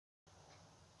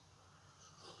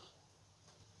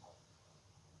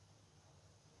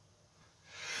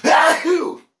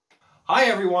Hi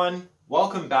everyone,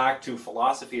 welcome back to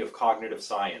Philosophy of Cognitive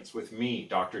Science with me,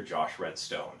 Dr. Josh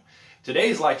Redstone.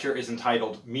 Today's lecture is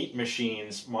entitled Meat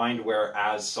Machines, Mindware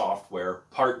as Software,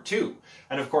 Part 2.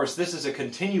 And of course this is a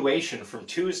continuation from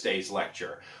Tuesday's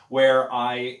lecture where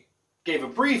I gave a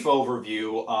brief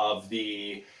overview of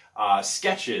the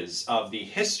sketches of the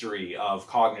history of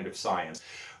cognitive science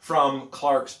from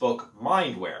Clarke's book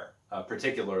Mindware,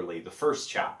 particularly the first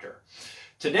chapter.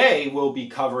 Today, we'll be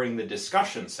covering the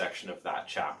discussion section of that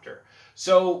chapter.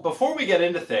 So before we get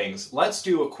into things, let's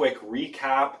do a quick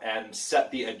recap and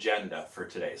set the agenda for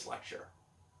today's lecture.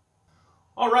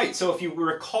 Alright, so if you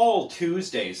recall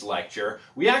Tuesday's lecture,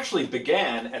 we actually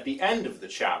began at the end of the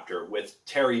chapter with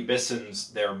Terry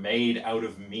Bisson's They're Made Out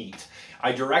of Meat.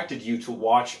 I directed you to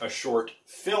watch a short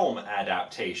film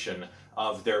adaptation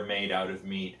of They're Made Out of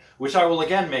Meat, which I will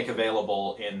again make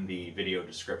available in the video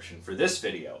description for this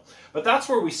video. But that's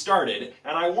where we started,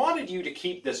 and I wanted you to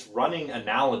keep this running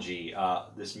analogy,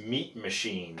 this meat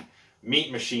machine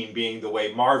being the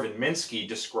way Marvin Minsky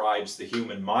describes the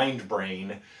human mind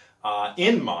brain,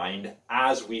 in mind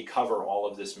as we cover all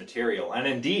of this material, and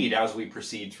indeed as we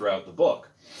proceed throughout the book.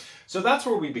 So that's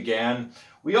where we began.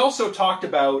 We also talked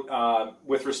about,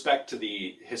 with respect to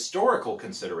the historical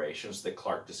considerations that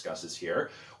Clarke discusses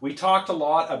here, we talked a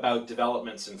lot about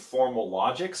developments in formal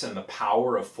logics and the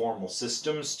power of formal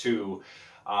systems to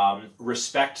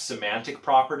respect semantic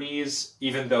properties,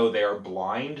 even though they are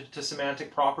blind to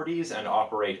semantic properties and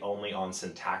operate only on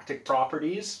syntactic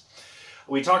properties.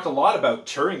 We talked a lot about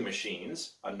Turing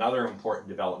machines, another important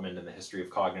development in the history of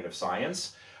cognitive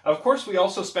science. Of course, we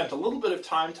also spent a little bit of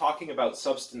time talking about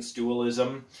substance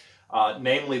dualism,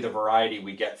 namely the variety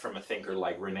we get from a thinker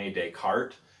like René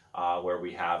Descartes, where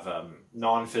we have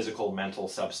non-physical mental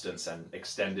substance and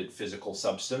extended physical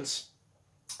substance.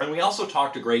 And we also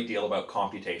talked a great deal about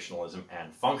computationalism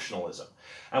and functionalism.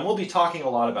 And we'll be talking a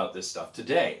lot about this stuff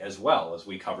today, as well as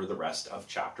we cover the rest of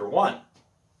Chapter 1.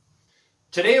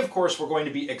 Today, of course, we're going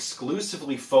to be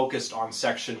exclusively focused on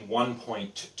section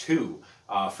 1.2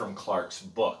 from Clarke's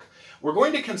book. We're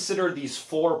going to consider these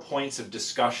 4 points of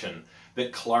discussion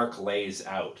that Clarke lays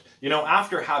out. You know,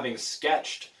 after having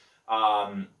sketched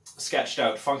out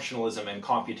functionalism and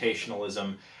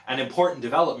computationalism and important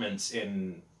developments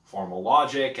in formal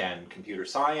logic and computer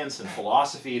science and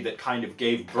philosophy that kind of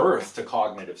gave birth to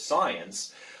cognitive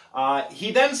science,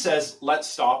 he then says, let's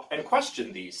stop and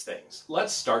question these things.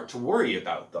 Let's start to worry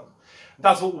about them.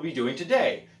 That's what we'll be doing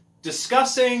today.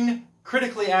 Discussing,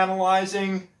 critically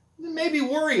analyzing, maybe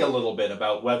worry a little bit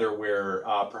about whether we're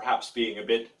perhaps being a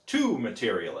bit too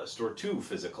materialist or too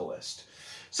physicalist.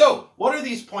 So, what are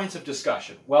these points of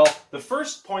discussion? Well, the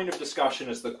first point of discussion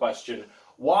is the question,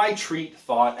 why treat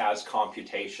thought as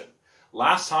computation?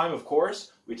 Last time, of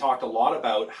course, we talked a lot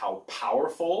about how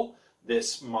powerful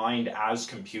this mind as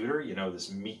computer, you know,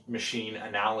 this meat machine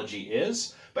analogy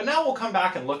is. But now we'll come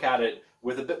back and look at it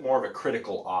with a bit more of a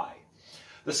critical eye.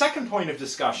 The second point of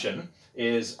discussion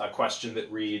is a question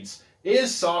that reads,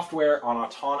 is software on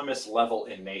autonomous level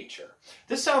in nature?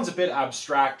 This sounds a bit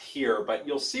abstract here, but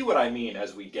you'll see what I mean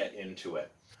as we get into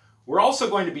it. We're also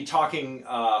going to be talking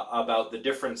about the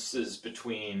differences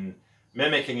between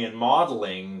mimicking and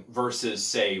modeling versus,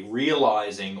 say,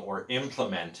 realizing or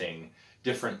implementing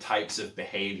different types of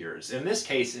behaviors. In this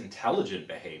case, intelligent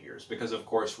behaviors, because of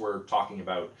course we're talking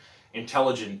about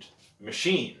intelligent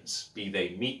machines, be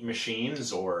they meat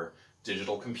machines or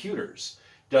digital computers.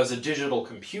 Does a digital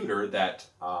computer that,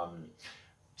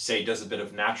 say, does a bit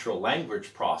of natural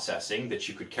language processing that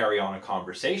you could carry on a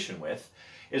conversation with,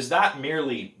 is that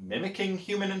merely mimicking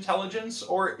human intelligence,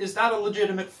 or is that a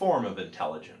legitimate form of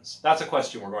intelligence? That's a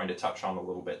question we're going to touch on a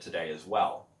little bit today as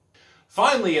well.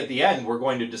 Finally, at the end, we're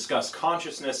going to discuss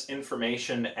consciousness,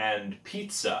 information, and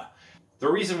pizza.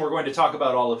 The reason we're going to talk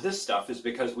about all of this stuff is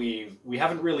because we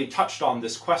haven't really touched on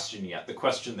this question yet, the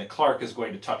question that Clarke is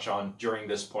going to touch on during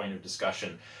this point of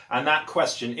discussion. And that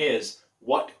question is,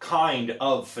 what kind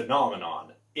of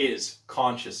phenomenon is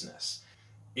consciousness?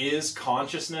 Is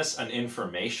consciousness an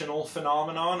informational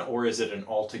phenomenon, or is it an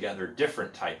altogether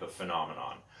different type of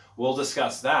phenomenon? We'll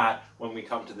discuss that when we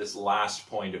come to this last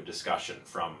point of discussion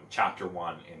from Chapter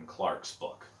 1 in Clarke's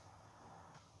book.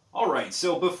 Alright,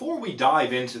 so before we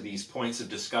dive into these points of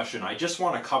discussion, I just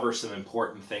want to cover some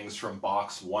important things from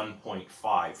box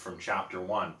 1.5 from Chapter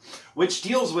 1, which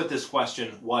deals with this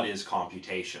question, what is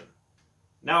computation?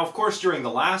 Now, of course, during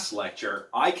the last lecture,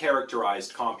 I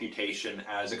characterized computation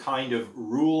as a kind of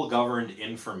rule-governed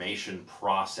information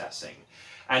processing.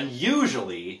 And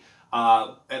usually,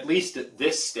 at least at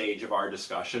this stage of our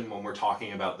discussion, when we're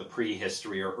talking about the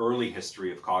prehistory or early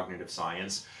history of cognitive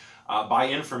science, By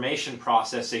information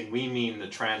processing, we mean the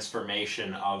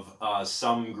transformation of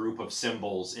some group of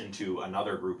symbols into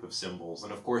another group of symbols.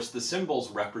 And of course, the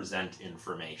symbols represent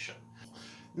information.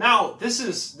 Now, this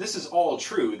is all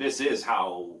true. This is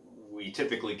how we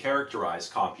typically characterize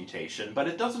computation, but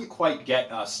it doesn't quite get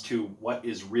us to what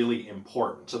is really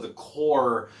important, to the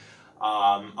core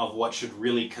of what should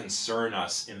really concern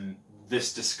us in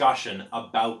this discussion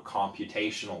about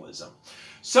computationalism.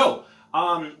 So,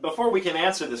 before we can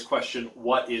answer this question,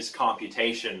 what is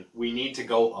computation, we need to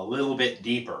go a little bit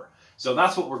deeper. So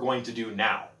that's what we're going to do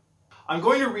now. I'm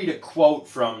going to read a quote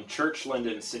from Churchland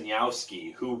and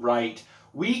Siniowski, who write,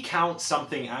 "We count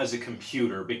something as a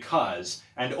computer because,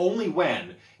 and only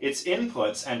when, its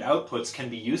inputs and outputs can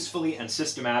be usefully and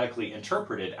systematically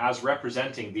interpreted as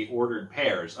representing the ordered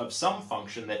pairs of some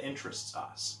function that interests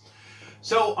us."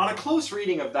 So on a close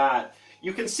reading of that,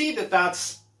 you can see that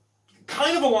that's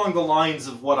kind of along the lines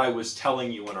of what I was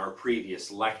telling you in our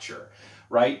previous lecture,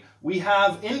 right? We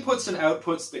have inputs and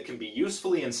outputs that can be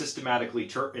usefully and systematically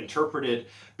interpreted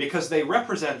because they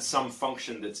represent some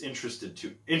function that's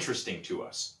interesting to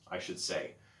us, I should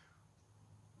say.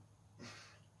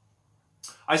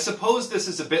 I suppose this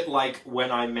is a bit like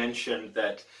when I mentioned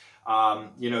that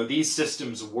these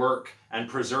systems work and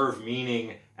preserve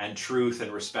meaning and truth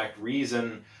and respect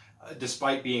reason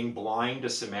despite being blind to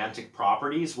semantic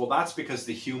properties. Well, that's because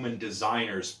the human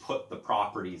designers put the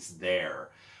properties there.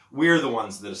 We're the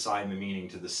ones that assign the meaning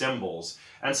to the symbols.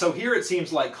 And so here it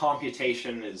seems like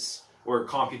computation is, or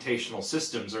computational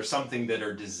systems are something that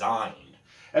are designed.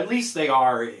 At least they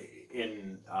are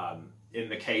in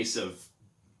the case of,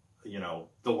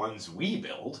 the ones we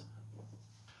build.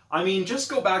 I mean,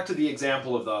 just go back to the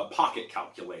example of the pocket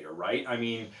calculator, right? I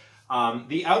mean,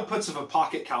 the outputs of a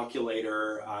pocket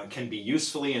calculator can be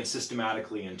usefully and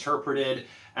systematically interpreted,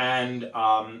 and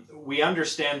we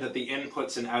understand that the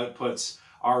inputs and outputs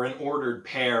are an ordered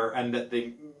pair, and that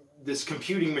this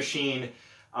computing machine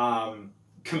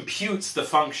computes the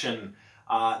function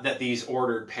that these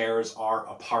ordered pairs are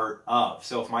a part of.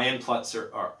 So if my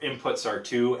inputs are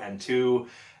 2 and 2,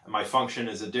 and my function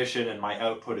is addition, and my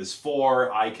output is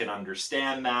 4, I can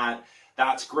understand that.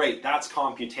 That's great. That's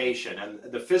computation. And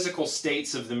the physical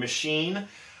states of the machine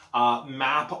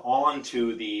map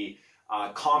onto the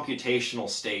computational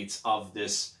states of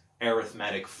this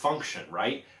arithmetic function,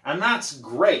 right? And that's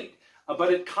great,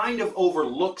 but it kind of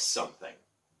overlooks something.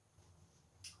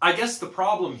 I guess the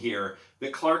problem here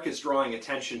that Clark is drawing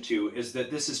attention to is that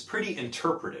this is pretty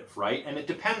interpretive, right? And it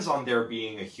depends on there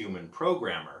being a human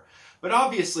programmer. But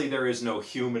obviously there is no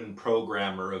human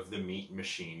programmer of the meat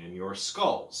machine in your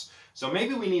skulls. So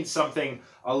maybe we need something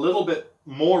a little bit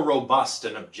more robust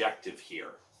and objective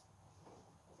here.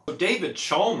 So David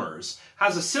Chalmers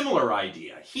has a similar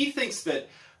idea. He thinks that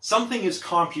something is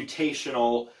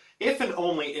computational if and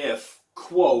only if,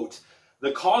 quote,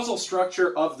 the causal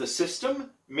structure of the system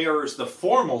mirrors the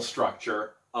formal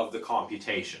structure of the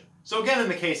computation. So again, in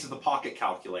the case of the pocket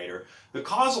calculator, the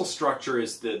causal structure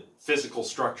is the physical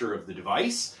structure of the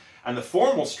device, and the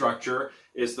formal structure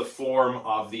is the form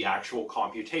of the actual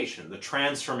computation, the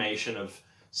transformation of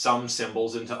some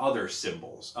symbols into other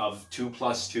symbols, of 2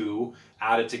 plus 2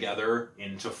 added together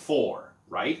into 4,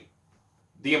 right?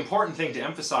 The important thing to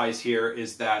emphasize here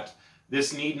is that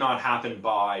this need not happen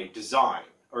by design,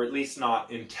 or at least not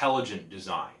intelligent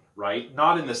design, right?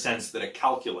 Not in the sense that a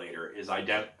calculator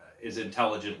is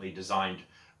intelligently designed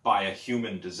by a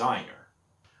human designer.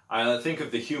 Think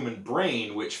of the human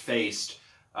brain, which faced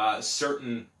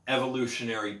certain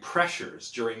evolutionary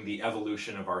pressures during the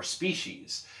evolution of our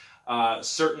species.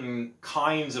 Certain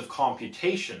kinds of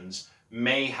computations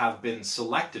may have been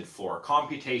selected for.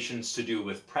 Computations to do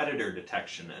with predator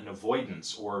detection and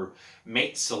avoidance, or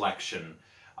mate selection,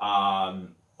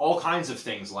 all kinds of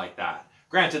things like that.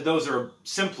 Granted, those are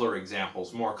simpler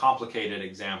examples. More complicated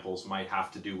examples might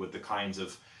have to do with the kinds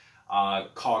of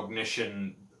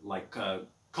cognition, like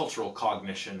cultural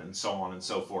cognition and so on and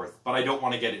so forth. But I don't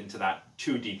want to get into that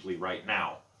too deeply right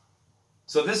now.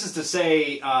 So this is to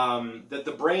say that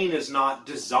the brain is not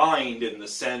designed in the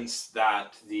sense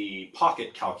that the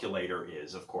pocket calculator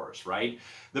is, of course, right?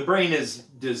 The brain is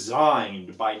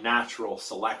designed by natural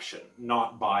selection,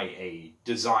 not by a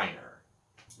designer.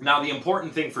 Now, the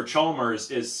important thing for Chalmers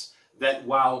is that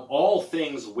while all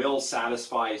things will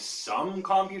satisfy some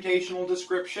computational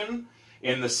description,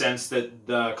 in the sense that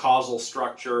the causal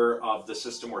structure of the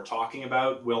system we're talking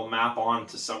about will map on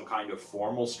to some kind of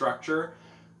formal structure,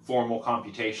 formal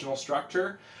computational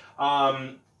structure,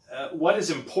 what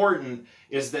is important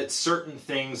is that certain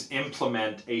things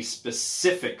implement a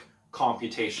specific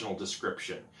computational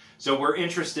description. So we're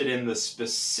interested in the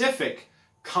specific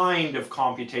kind of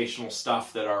computational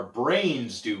stuff that our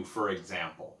brains do, for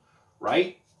example,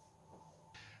 right?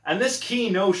 And this key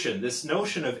notion, this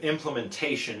notion of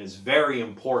implementation, is very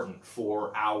important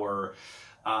for our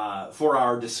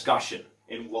discussion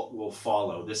in what will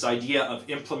follow. This idea of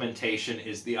implementation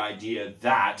is the idea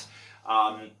that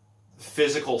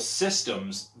physical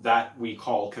systems that we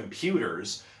call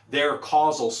computers, their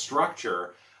causal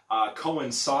structure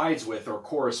coincides with or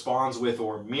corresponds with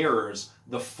or mirrors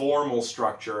the formal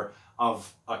structure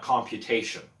of a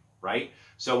computation, right?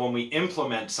 So when we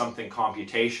implement something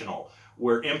computational,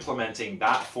 we're implementing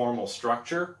that formal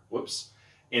structure,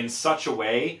 in such a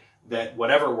way that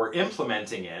whatever we're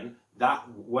implementing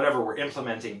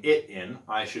it in,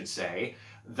 I should say,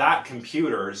 that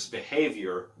computer's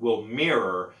behavior will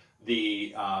mirror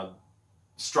the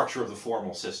structure of the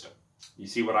formal system. You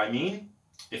see what I mean?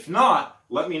 If not,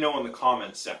 let me know in the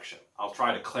comments section. I'll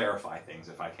try to clarify things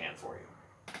if I can for you.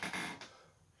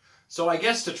 So I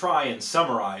guess to try and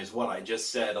summarize what I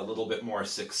just said a little bit more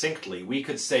succinctly, we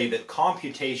could say that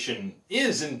computation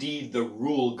is indeed the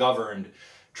rule-governed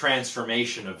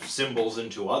transformation of symbols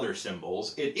into other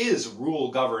symbols. It is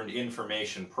rule-governed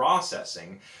information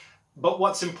processing. But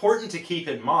what's important to keep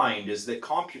in mind is that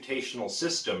computational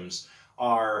systems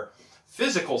are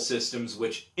physical systems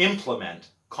which implement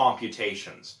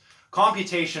computations.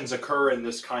 Computations occur in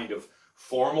this kind of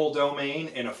formal domain,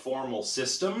 in a formal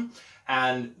system,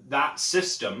 and that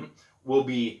system will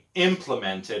be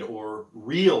implemented or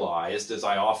realized, as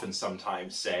I often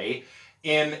sometimes say,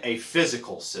 in a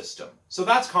physical system. So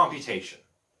that's computation.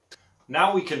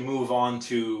 Now we can move on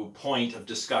to point of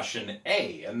discussion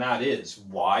A, and that is,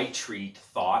 why treat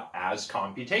thought as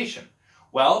computation?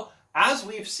 Well, as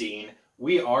we've seen,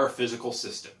 we are physical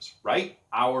systems, right?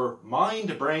 Our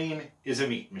mind-brain is a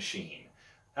meat machine.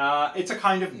 It's a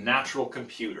kind of natural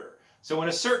computer. So in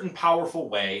a certain powerful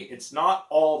way, it's not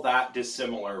all that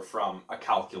dissimilar from a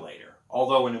calculator,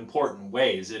 although in important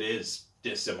ways it is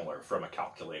dissimilar from a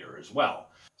calculator as well.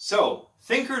 So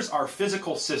thinkers are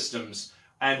physical systems,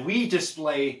 and we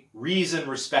display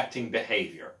reason-respecting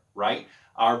behavior, right?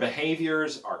 Our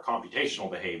behaviors, our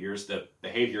computational behaviors, the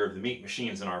behavior of the meat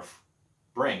machines in our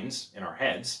brains, in our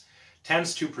heads,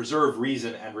 tends to preserve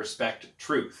reason and respect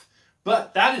truth.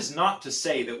 But that is not to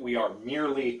say that we are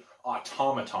merely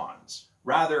automatons.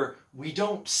 Rather, we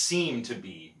don't seem to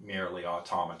be merely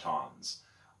automatons.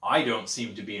 I don't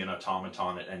seem to be an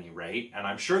automaton at any rate, and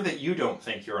I'm sure that you don't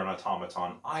think you're an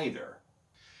automaton either.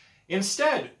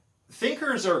 Instead,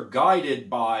 thinkers are guided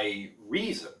by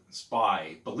reasons,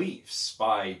 by beliefs,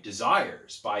 by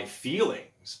desires, by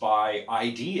feelings, by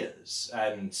ideas,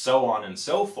 and so on and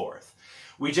so forth.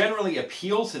 We generally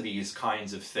appeal to these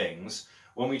kinds of things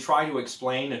when we try to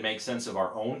explain and make sense of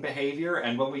our own behavior,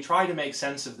 and when we try to make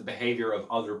sense of the behavior of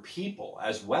other people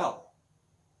as well.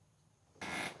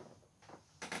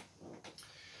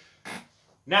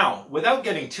 Now, without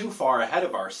getting too far ahead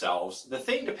of ourselves, the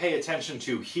thing to pay attention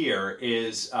to here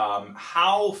is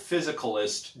how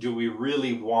physicalist do we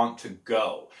really want to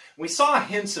go? We saw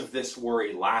hints of this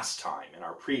worry last time in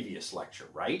our previous lecture,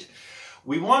 right?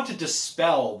 We want to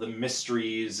dispel the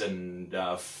mysteries and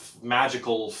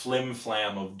magical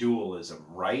flim-flam of dualism,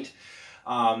 right?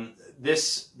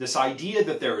 This idea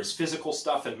that there is physical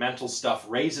stuff and mental stuff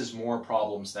raises more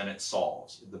problems than it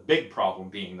solves. The big problem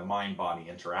being the mind-body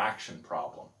interaction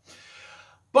problem.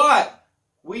 But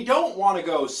we don't want to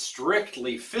go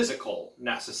strictly physical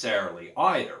necessarily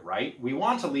either, right? We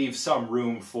want to leave some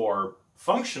room for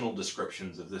functional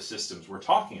descriptions of the systems we're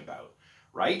talking about,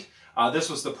 right? This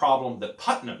was the problem that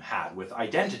Putnam had with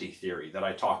identity theory that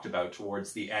I talked about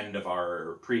towards the end of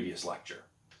our previous lecture.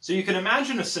 So you can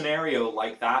imagine a scenario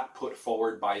like that put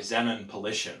forward by Zenon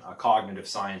Polishin, a cognitive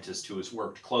scientist who has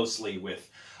worked closely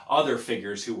with other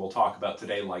figures who we'll talk about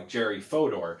today, like Jerry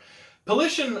Fodor.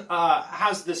 Polishin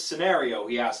has this scenario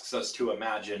he asks us to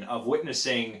imagine of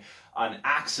witnessing an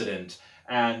accident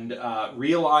and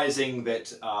realizing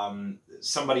that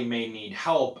somebody may need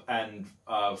help, and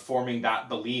forming that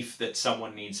belief that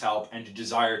someone needs help and a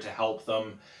desire to help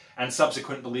them, and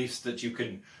subsequent beliefs that you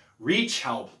can reach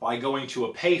help by going to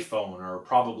a payphone, or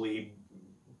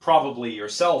probably your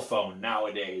cell phone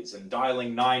nowadays, and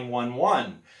dialing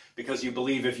 911 because you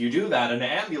believe if you do that an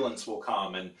ambulance will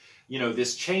come. And you know,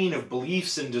 this chain of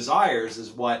beliefs and desires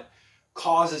is what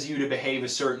causes you to behave a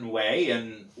certain way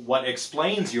and what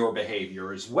explains your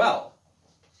behavior as well.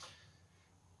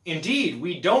 Indeed,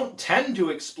 we don't tend to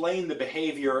explain the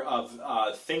behavior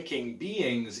of thinking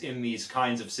beings in these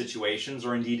kinds of situations,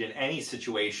 or indeed in any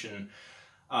situation,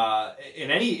 in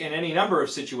any number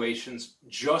of situations,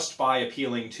 just by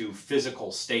appealing to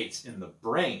physical states in the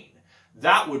brain.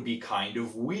 That would be kind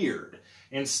of weird.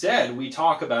 Instead, we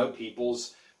talk about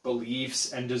people's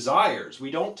beliefs and desires.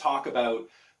 We don't talk about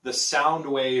the sound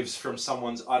waves from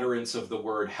someone's utterance of the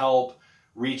word help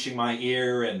reaching my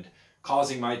ear and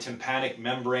causing my tympanic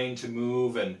membrane to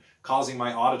move and causing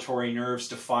my auditory nerves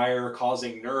to fire,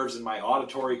 causing nerves in my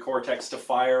auditory cortex to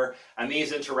fire, and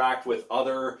these interact with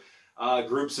other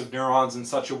groups of neurons in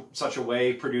such a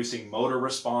way, producing motor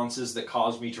responses that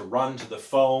cause me to run to the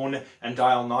phone and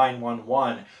dial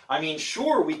 911. I mean,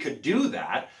 sure, we could do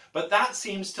that, but that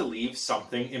seems to leave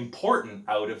something important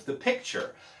out of the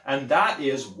picture, and that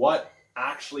is what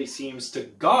actually seems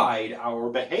to guide our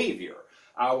behavior.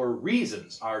 Our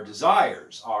reasons, our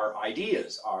desires, our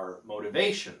ideas, our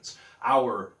motivations,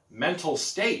 our mental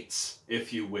states,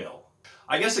 if you will.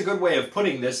 I guess a good way of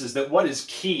putting this is that what is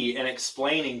key in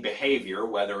explaining behavior,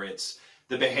 whether it's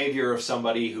the behavior of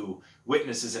somebody who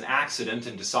witnesses an accident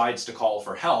and decides to call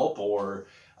for help, or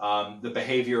the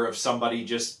behavior of somebody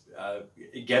just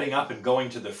getting up and going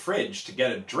to the fridge to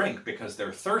get a drink because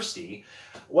they're thirsty,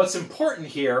 what's important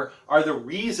here are the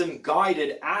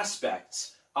reason-guided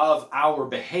aspects of our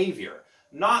behavior,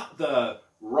 not the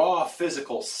raw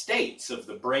physical states of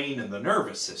the brain and the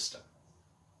nervous system.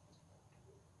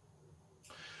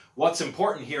 What's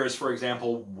important here is, for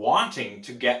example, wanting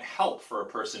to get help for a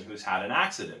person who's had an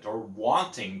accident, or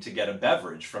wanting to get a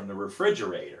beverage from the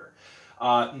refrigerator,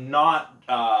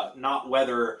 not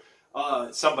whether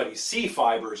somebody's C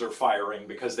fibers are firing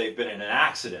because they've been in an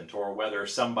accident, or whether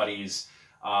somebody's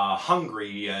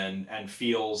hungry and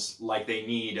feels like they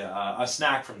need a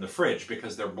snack from the fridge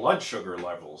because their blood sugar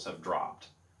levels have dropped.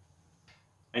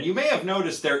 And you may have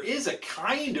noticed there is a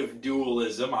kind of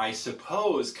dualism, I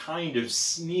suppose, kind of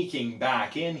sneaking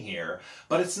back in here,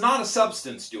 but it's not a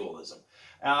substance dualism.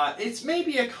 It's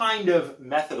maybe a kind of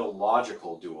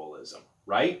methodological dualism,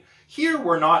 right? Here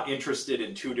we're not interested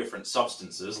in two different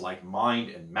substances like mind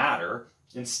and matter.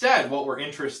 Instead, what we're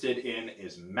interested in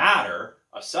is matter,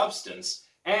 a substance,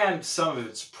 and some of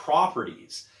its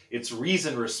properties, its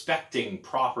reason-respecting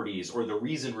properties, or the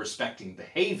reason-respecting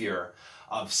behavior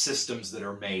of systems that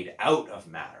are made out of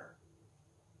matter.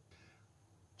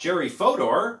 Jerry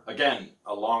Fodor, again,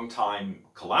 a longtime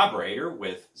collaborator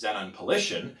with Zenon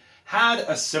Palishin, had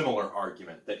a similar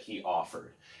argument that he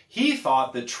offered. He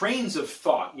thought that trains of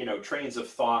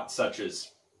thought such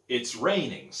as, it's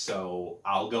raining, so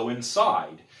I'll go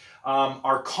inside,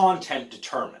 are content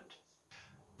determined.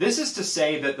 This is to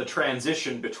say that the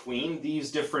transition between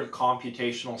these different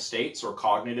computational states, or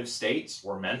cognitive states,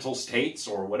 or mental states,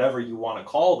 or whatever you want to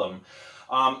call them,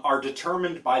 are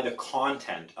determined by the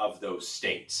content of those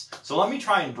states. So let me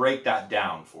try and break that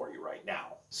down for you right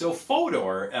now. So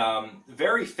Fodor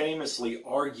very famously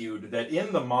argued that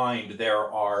in the mind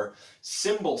there are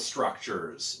symbol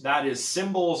structures, that is,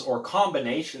 symbols or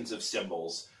combinations of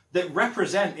symbols that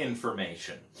represent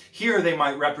information. Here they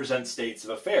might represent states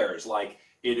of affairs, like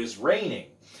it is raining,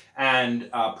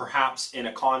 and perhaps in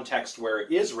a context where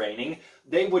it is raining,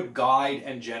 they would guide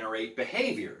and generate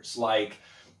behaviors like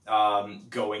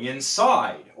going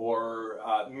inside, or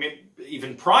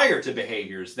even prior to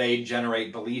behaviors, they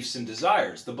generate beliefs and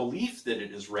desires. The belief that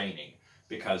it is raining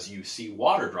because you see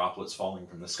water droplets falling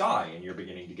from the sky and you're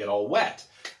beginning to get all wet,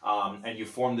 and you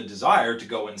form the desire to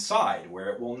go inside where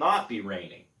it will not be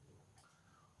raining.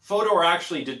 Fodor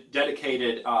actually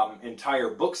dedicated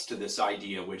entire books to this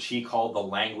idea, which he called the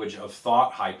language of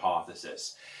thought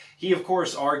hypothesis. He, of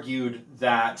course, argued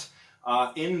that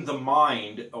in the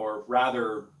mind, or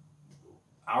rather,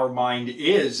 our mind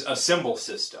is a symbol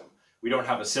system. We don't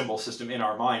have a symbol system in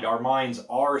our mind. Our minds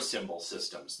are symbol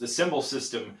systems. The symbol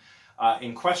system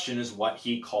in question is what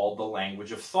he called the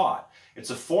language of thought. It's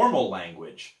a formal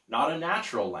language, not a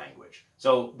natural language.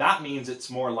 So that means it's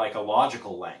more like a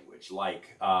logical language,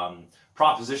 like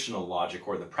propositional logic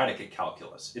or the predicate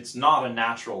calculus. It's not a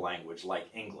natural language like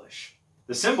English.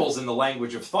 The symbols in the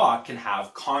language of thought can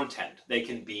have content. They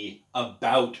can be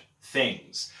about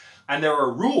things. And there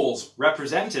are rules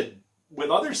represented with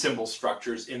other symbol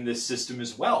structures in this system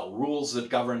as well. Rules that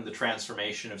govern the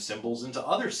transformation of symbols into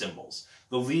other symbols.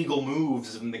 The legal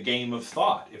moves in the game of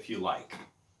thought, if you like.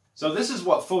 So this is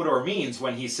what Fodor means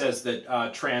when he says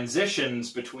that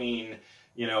transitions between,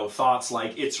 thoughts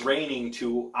like it's raining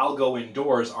to I'll go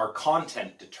indoors are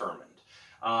content determined.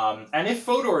 And if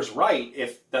Fodor's right,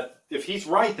 if he's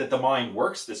right that the mind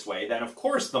works this way, then of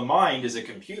course the mind is a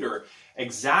computer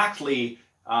exactly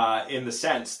in the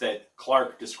sense that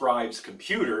Clark describes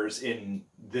computers in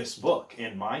this book,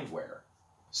 in Mindware.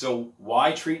 So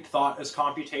why treat thought as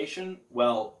computation?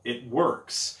 Well, it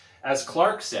works. As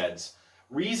Clark says,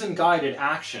 Reason-guided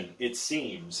action, it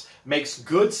seems, makes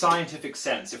good scientific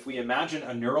sense if we imagine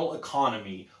a neural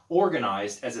economy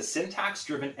organized as a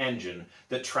syntax-driven engine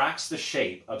that tracks the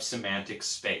shape of semantic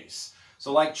space.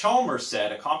 So like Chalmers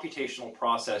said, a computational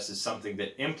process is something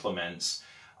that implements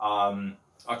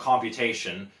a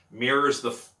computation, mirrors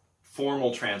the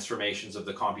formal transformations of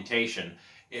the computation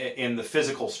in the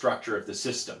physical structure of the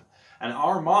system. And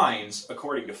our minds,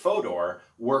 according to Fodor,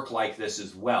 work like this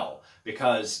as well,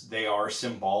 because they are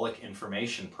symbolic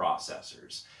information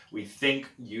processors. We think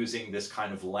using this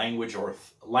kind of language or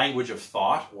language of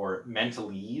thought, or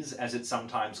mentalese as it's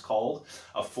sometimes called,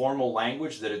 a formal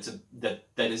language that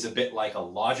is a bit like a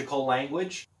logical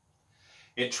language.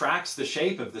 It tracks the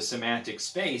shape of the semantic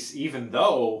space, even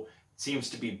though it seems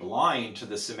to be blind to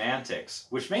the semantics,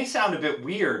 which may sound a bit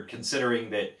weird considering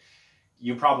that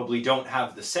you probably don't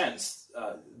have the sense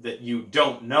that you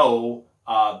don't know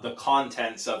the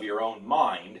contents of your own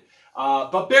mind,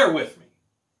 but bear with me.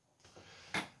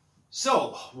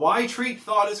 So, why treat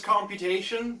thought as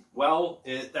computation? Well,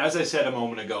 as I said a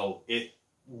moment ago, it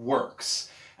works.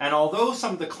 And although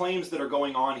some of the claims that are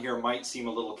going on here might seem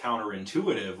a little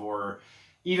counterintuitive or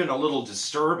even a little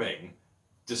disturbing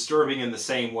in the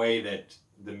same way that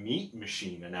the meat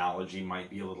machine analogy might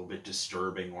be a little bit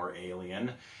disturbing or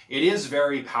alien, it is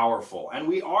very powerful, and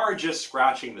we are just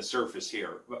scratching the surface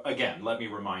here. Again, let me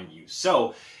remind you.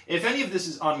 So, if any of this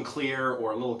is unclear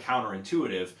or a little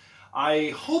counterintuitive, I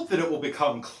hope that it will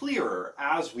become clearer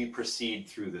as we proceed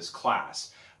through this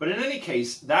class. But in any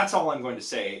case, that's all I'm going to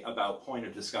say about point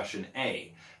of discussion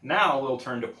A. Now we'll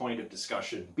turn to point of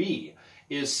discussion B.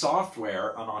 Is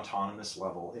software an autonomous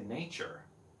level in nature?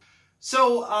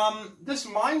 So, this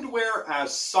mindware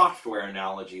as software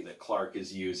analogy that Clark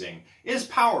is using is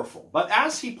powerful, but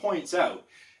as he points out,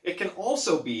 it can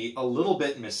also be a little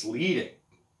bit misleading.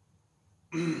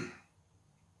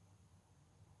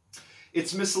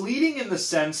 It's misleading in the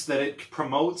sense that it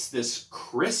promotes this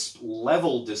crisp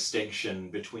level distinction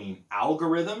between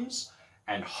algorithms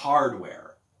and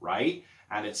hardware, right?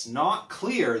 And it's not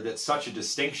clear that such a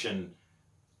distinction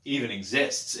even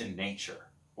exists in nature,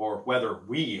 or whether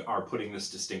we are putting this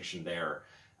distinction there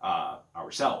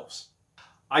ourselves.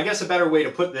 I guess a better way to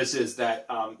put this is that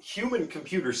human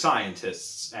computer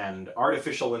scientists and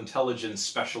artificial intelligence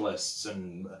specialists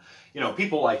and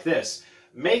people like this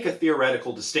make a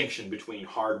theoretical distinction between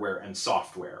hardware and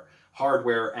software,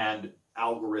 hardware and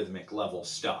algorithmic level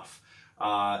stuff.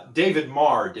 David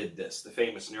Marr did this, the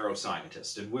famous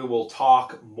neuroscientist, and we will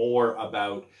talk more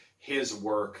about his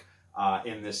work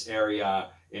in this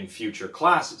area in future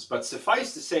classes. But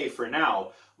suffice to say for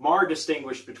now, Marr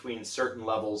distinguished between certain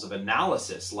levels of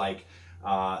analysis, like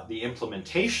the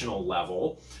implementational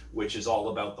level, which is all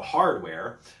about the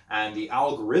hardware, and the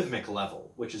algorithmic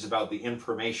level, which is about the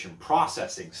information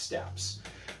processing steps.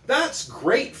 That's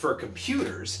great for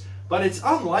computers, but it's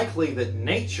unlikely that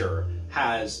nature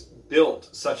has built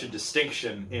such a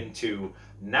distinction into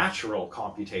natural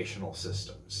computational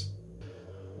systems.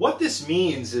 What this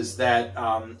means is that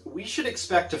we should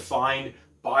expect to find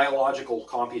biological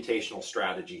computational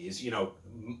strategies,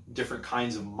 different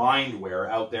kinds of mindware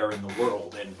out there in the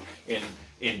world, and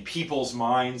in people's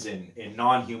minds, in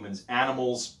non-humans,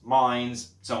 animals'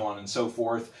 minds, so on and so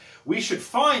forth. We should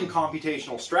find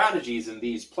computational strategies in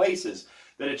these places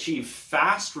that achieve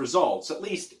fast results, at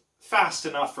least fast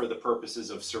enough for the purposes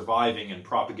of surviving and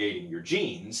propagating your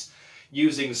genes,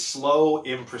 using slow,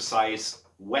 imprecise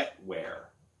wetware.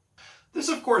 This,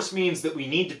 of course, means that we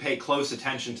need to pay close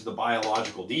attention to the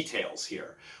biological details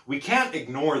here. We can't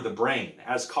ignore the brain,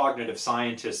 as cognitive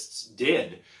scientists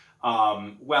did,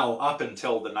 up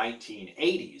until the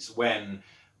 1980s, when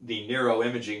the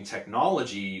neuroimaging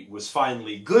technology was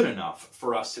finally good enough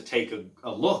for us to take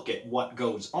a look at what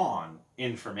goes on,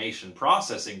 information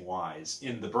processing-wise,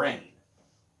 in the brain.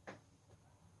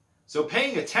 So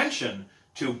paying attention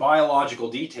to biological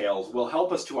details will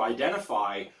help us to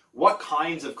identify what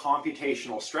kinds of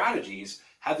computational strategies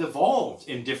have evolved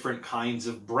in different kinds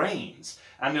of brains.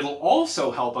 And it'll also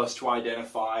help us to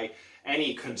identify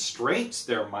any constraints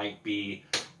there might be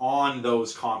on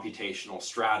those computational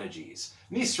strategies.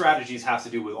 And these strategies have to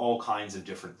do with all kinds of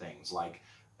different things, like,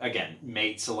 again,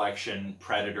 mate selection,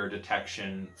 predator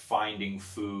detection, finding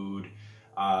food,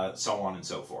 so on and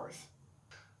so forth.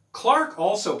 Clark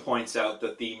also points out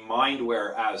that the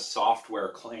mindware as software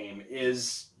claim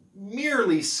is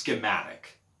merely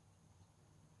schematic.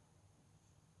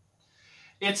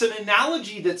 It's an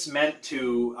analogy that's meant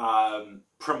to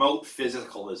promote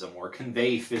physicalism or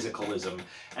convey physicalism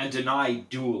and deny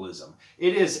dualism.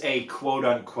 It is a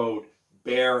quote-unquote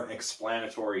bare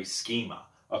explanatory schema,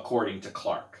 according to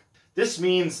Clark. This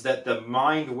means that the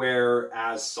Mindware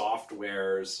as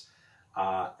software's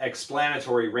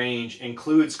explanatory range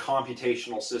includes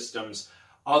computational systems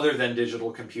other than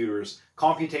digital computers,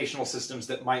 computational systems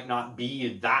that might not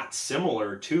be that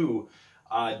similar to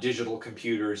digital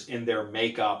computers in their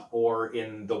makeup or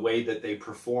in the way that they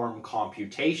perform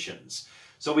computations.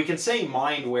 So we can say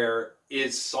Mindware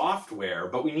is software,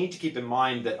 but we need to keep in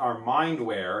mind that our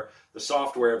Mindware, the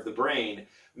software of the brain,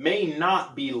 may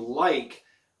not be like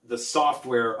the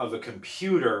software of a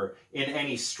computer in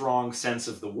any strong sense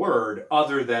of the word,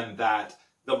 other than that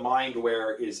the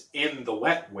Mindware is in the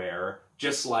wetware,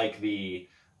 just like the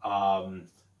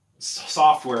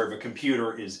software of a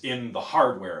computer is in the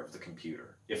hardware of the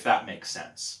computer, if that makes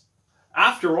sense.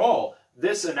 After all,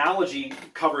 this analogy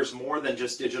covers more than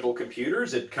just digital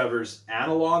computers. It covers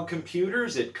analog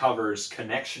computers. It covers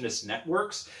connectionist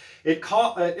networks. It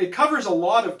covers a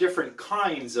lot of different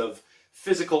kinds of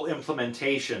physical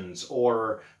implementations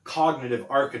or cognitive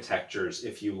architectures,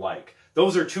 if you like.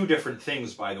 Those are two different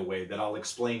things, by the way, that I'll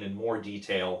explain in more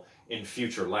detail in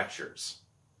future lectures.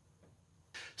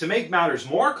 To make matters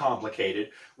more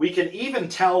complicated, we can even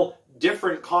tell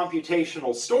different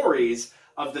computational stories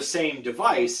of the same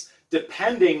device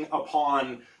depending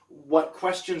upon what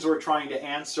questions we're trying to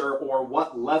answer or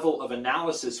what level of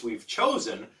analysis we've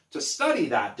chosen to study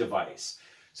that device.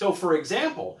 So, for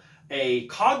example, a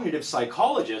cognitive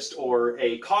psychologist or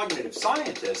a cognitive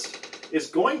scientist is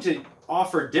going to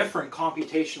offer different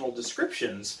computational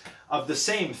descriptions of the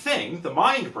same thing, the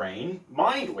mind-brain,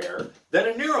 Mindware, than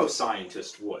a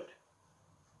neuroscientist would.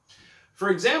 For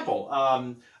example,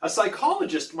 a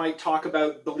psychologist might talk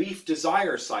about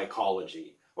belief-desire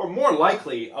psychology, or more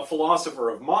likely, a philosopher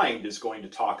of mind is going to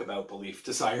talk about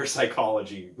belief-desire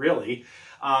psychology, really.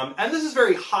 And this is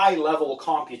very high-level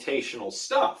computational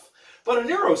stuff. But a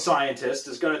neuroscientist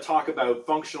is going to talk about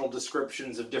functional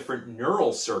descriptions of different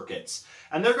neural circuits,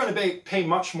 and they're going to pay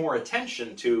much more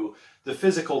attention to the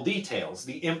physical details,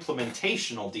 the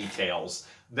implementational details,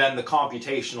 than the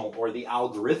computational or the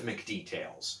algorithmic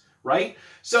details, right?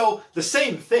 So the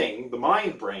same thing, the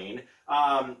mind-brain,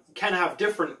 can have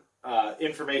different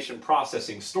information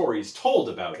processing stories told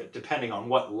about it, depending on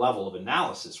what level of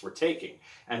analysis we're taking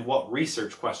and what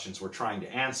research questions we're trying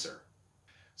to answer.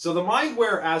 So the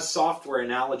Mindware as software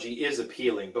analogy is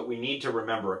appealing, but we need to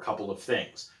remember a couple of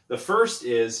things. The first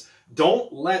is,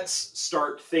 don't let's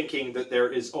start thinking that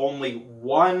there is only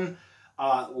one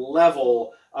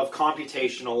level of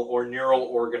computational or neural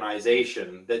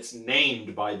organization that's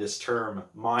named by this term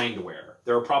Mindware.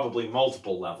 There are probably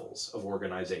multiple levels of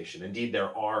organization. Indeed,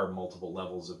 there are multiple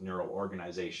levels of neural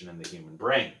organization in the human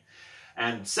brain.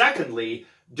 And secondly,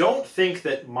 don't think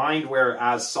that Mindware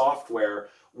as software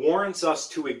warrants us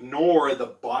to ignore the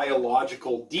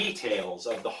biological details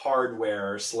of the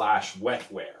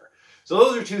hardware/wetware. So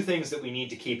those are two things that we need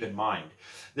to keep in mind.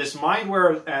 This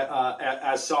Mindware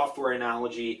as software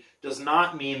analogy does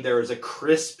not mean there is a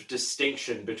crisp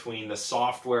distinction between the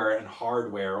software and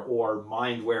hardware or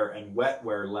Mindware and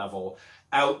wetware level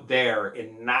out there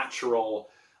in natural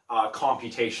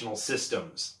computational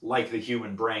systems like the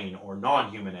human brain or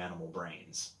non-human animal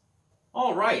brains.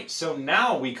 All right, so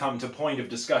now we come to point of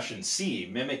discussion C,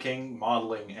 mimicking,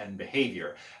 modeling, and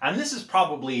behavior. And this is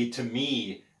probably, to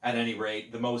me, at any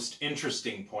rate, the most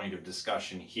interesting point of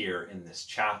discussion here in this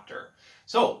chapter.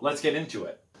 So let's get into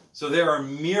it. So there are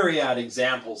myriad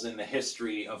examples in the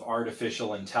history of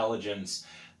artificial intelligence,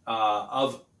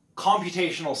 of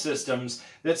computational systems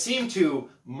that seem to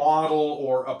model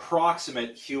or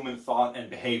approximate human thought and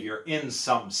behavior in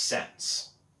some sense.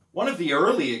 One of the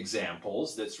early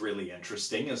examples that's really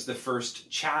interesting is the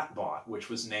first chatbot, which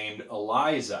was named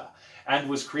Eliza and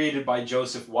was created by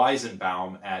Joseph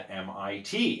Weizenbaum at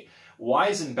MIT.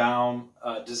 Weizenbaum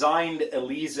designed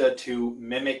Eliza to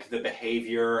mimic the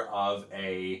behavior of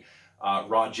a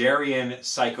Rogerian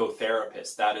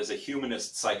psychotherapist, that is a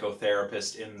humanist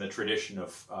psychotherapist in the tradition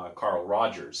of Carl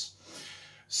Rogers.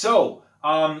 So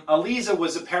Eliza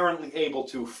was apparently able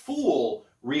to fool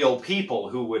real people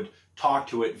who would talk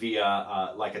to it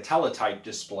via like a teletype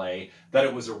display that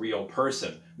it was a real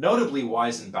person, notably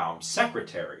Weizenbaum's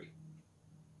secretary.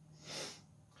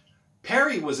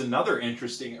 Perry was another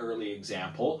interesting early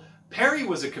example. Perry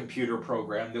was a computer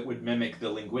program that would mimic the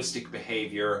linguistic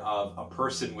behavior of a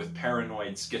person with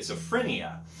paranoid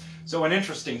schizophrenia. So an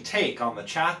interesting take on the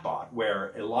chatbot,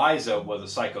 where Eliza was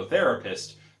a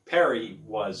psychotherapist, Perry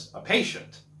was a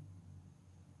patient.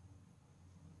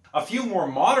 A few more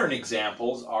modern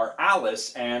examples are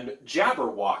Alice and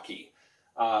Jabberwocky,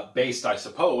 based, I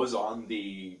suppose, on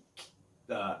the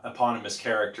eponymous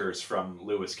characters from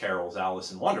Lewis Carroll's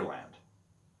Alice in Wonderland.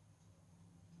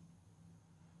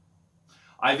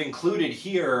 I've included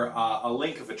here a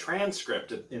link of a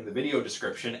transcript in the video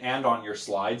description and on your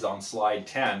slides, on slide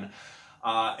 10.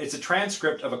 It's a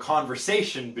transcript of a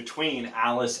conversation between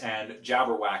Alice and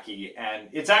Jabberwacky, and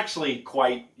it's actually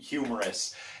quite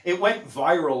humorous. It went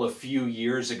viral a few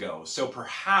years ago, so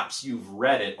perhaps you've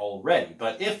read it already,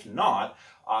 but if not,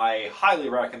 I highly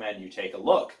recommend you take a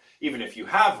look. Even if you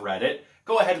have read it,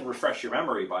 go ahead and refresh your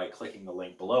memory by clicking the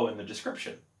link below in the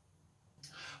description.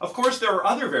 Of course, there are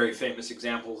other very famous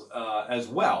examples as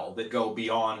well that go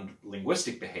beyond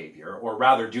linguistic behavior, or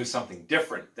rather do something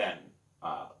different than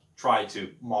try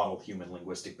to model human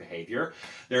linguistic behavior.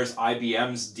 There's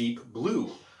IBM's Deep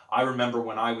Blue. I remember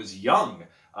when I was young,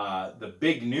 the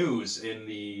big news in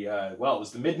the, well, it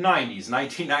was the mid-90s,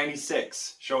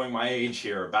 1996, showing my age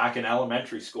here, back in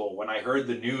elementary school, when I heard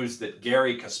the news that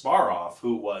Garry Kasparov,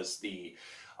 who was the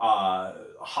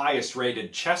highest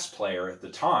rated chess player at the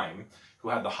time, who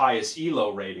had the highest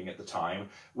ELO rating at the time,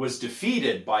 was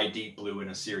defeated by Deep Blue in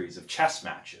a series of chess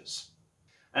matches.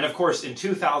 And of course, in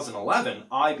 2011,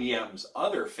 IBM's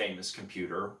other famous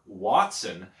computer,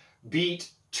 Watson, beat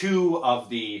two of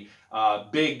the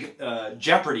big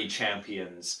Jeopardy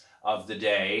champions of the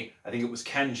day. I think it was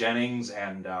Ken Jennings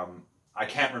and I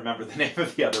can't remember the name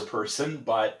of the other person,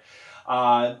 but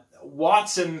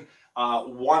Watson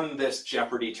won this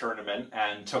Jeopardy tournament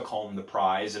and took home the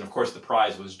prize. And of course, the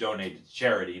prize was donated to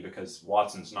charity because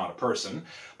Watson's not a person.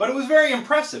 But it was very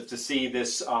impressive to see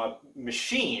this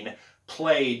machine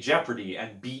play Jeopardy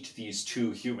and beat these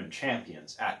two human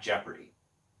champions at Jeopardy.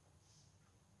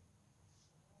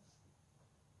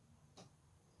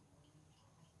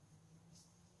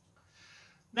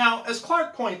 Now, as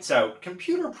Clark points out,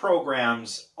 computer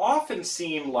programs often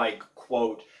seem like,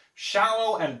 quote,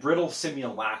 shallow and brittle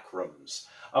simulacrums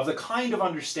of the kind of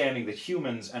understanding that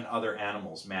humans and other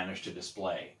animals manage to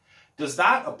display. Does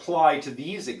that apply to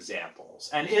these examples?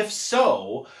 And if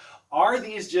so, are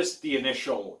these just the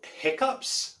initial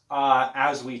hiccups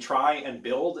as we try and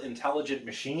build intelligent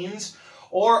machines?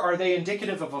 Or are they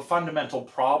indicative of a fundamental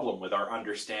problem with our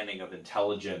understanding of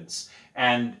intelligence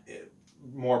and,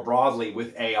 more broadly,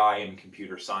 with AI and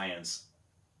computer science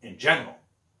in general?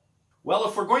 Well,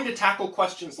 if we're going to tackle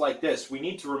questions like this, we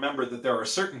need to remember that there are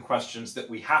certain questions that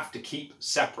we have to keep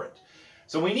separate.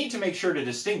 So we need to make sure to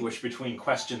distinguish between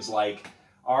questions like,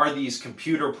 are these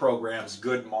computer programs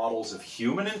good models of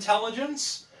human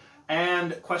intelligence?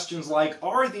 And questions like,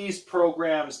 are these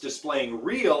programs displaying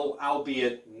real,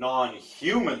 albeit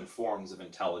non-human forms of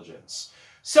intelligence?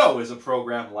 So, is a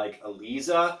program like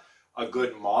ELIZA a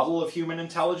good model of human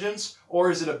intelligence,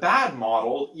 or is it a bad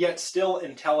model, yet still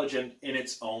intelligent in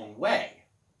its own way?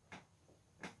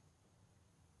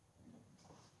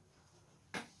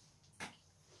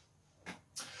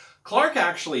 Clark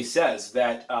actually says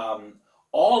that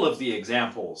all of the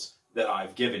examples that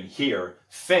I've given here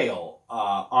fail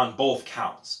on both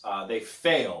counts. They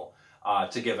fail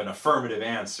to give an affirmative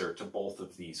answer to both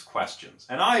of these questions.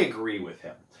 And I agree with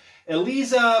him.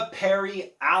 ELIZA,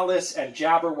 Perry, Alice, and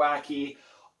Jabberwacky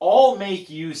all make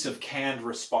use of canned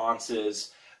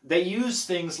responses. They use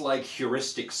things like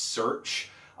heuristic search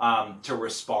to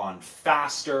respond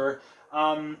faster.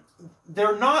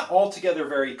 They're not altogether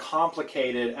very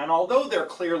complicated, and although they're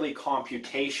clearly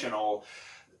computational,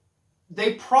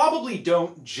 they probably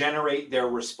don't generate their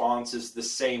responses the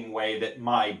same way that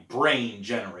my brain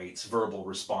generates verbal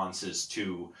responses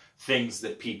to things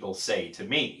that people say to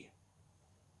me.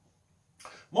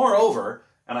 Moreover,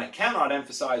 and I cannot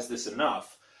emphasize this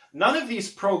enough, none of these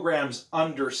programs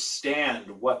understand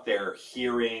what they're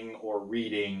hearing or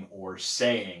reading or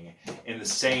saying in the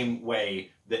same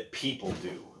way that people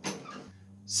do.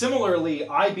 Similarly,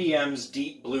 IBM's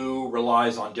Deep Blue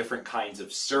relies on different kinds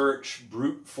of search,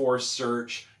 brute force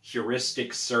search,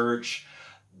 heuristic search,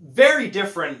 very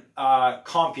different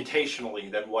computationally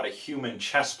than what a human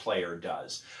chess player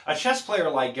does. A chess player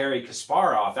like Garry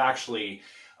Kasparov actually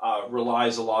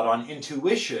relies a lot on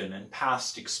intuition and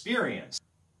past experience.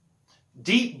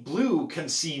 Deep Blue can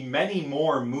see many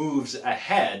more moves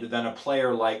ahead than a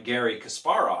player like Garry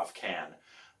Kasparov can.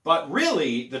 But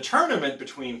really, the tournament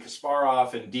between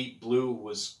Kasparov and Deep Blue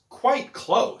was quite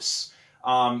close.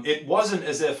 It wasn't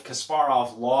as if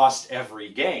Kasparov lost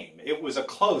every game. It was a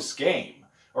close game,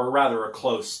 or rather a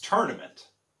close tournament.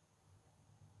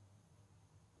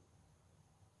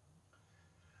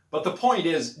 But the point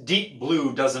is, Deep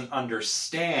Blue doesn't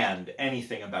understand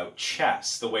anything about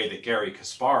chess the way that Garry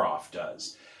Kasparov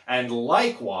does. And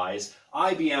likewise,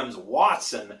 IBM's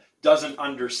Watson doesn't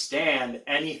understand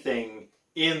anything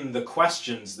in the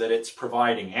questions that it's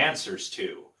providing answers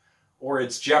to. Or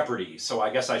it's Jeopardy, so I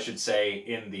guess I should say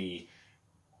in the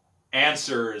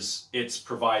answers it's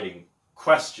providing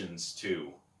questions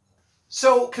to.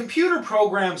 So computer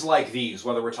programs like these,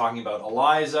 whether we're talking about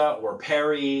ELIZA or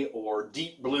Perry or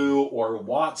Deep Blue or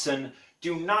Watson,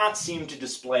 do not seem to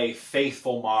display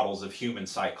faithful models of human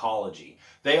psychology.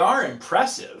 They are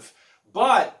impressive,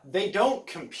 but they don't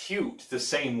compute the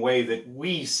same way that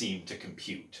we seem to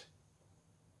compute.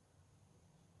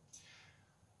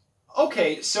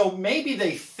 Okay, so maybe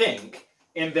they think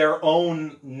in their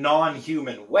own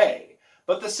non-human way,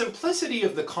 but the simplicity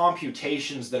of the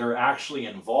computations that are actually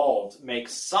involved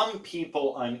makes some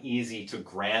people uneasy to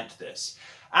grant this.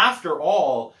 After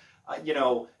all,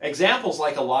 examples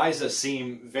like ELIZA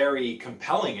seem very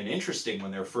compelling and interesting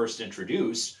when they're first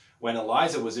introduced. When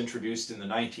ELIZA was introduced in the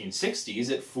 1960s,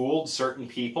 it fooled certain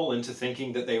people into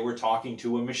thinking that they were talking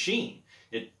to a machine.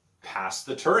 It passed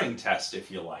the Turing test,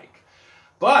 if you like.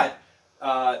 But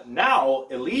now,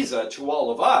 ELIZA, to all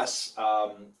of us,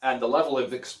 and the level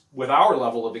of with our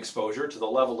level of exposure to the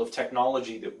level of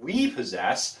technology that we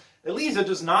possess, ELIZA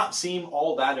does not seem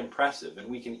all that impressive, and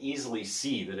we can easily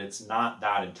see that it's not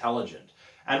that intelligent.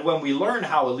 And when we learn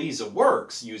how ELIZA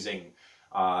works using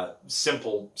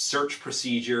simple search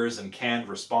procedures and canned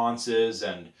responses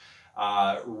and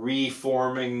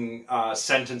reforming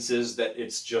sentences that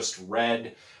it's just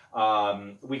read,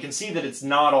 we can see that it's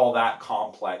not all that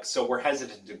complex, so we're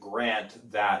hesitant to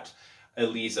grant that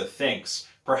ELIZA thinks.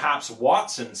 Perhaps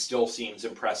Watson still seems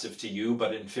impressive to you,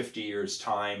 but in 50 years'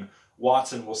 time,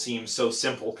 Watson will seem so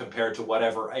simple compared to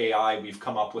whatever AI we've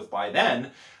come up with by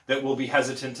then that we'll be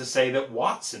hesitant to say that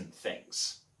Watson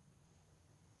thinks.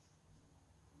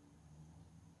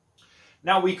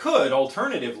 Now, we could,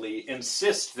 alternatively,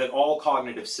 insist that all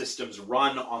cognitive systems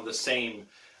run on the same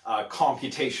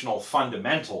computational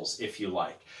fundamentals, if you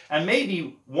like. And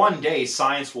maybe one day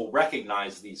science will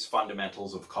recognize these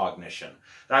fundamentals of cognition.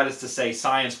 That is to say,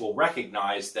 science will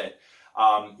recognize that,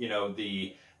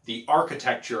 the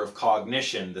architecture of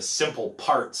cognition, the simple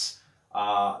parts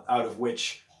out of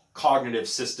which cognitive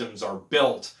systems are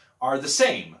built, are the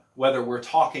same, whether we're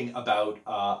talking about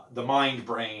the mind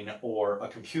brain or a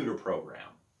computer program.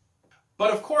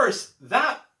 But of course,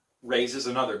 that raises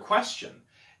another question.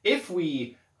 If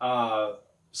we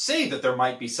say that there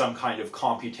might be some kind of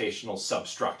computational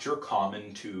substructure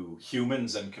common to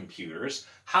humans and computers,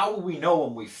 how will we know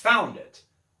when we found it?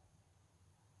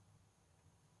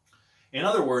 In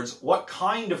other words, what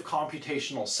kind of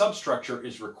computational substructure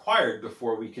is required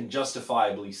before we can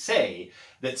justifiably say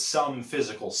that some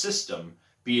physical system,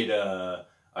 be it a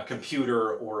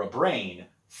computer or a brain,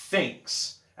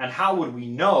 thinks? And how would we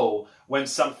know when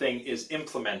something is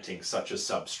implementing such a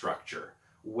substructure?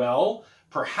 Well,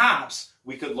 perhaps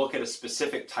we could look at a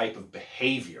specific type of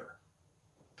behavior.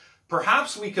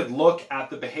 Perhaps we could look at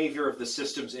the behavior of the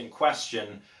systems in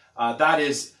question, that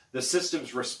is, the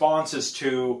system's responses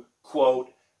to, quote,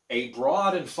 a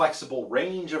broad and flexible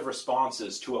range of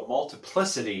responses to a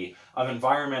multiplicity of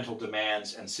environmental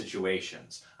demands and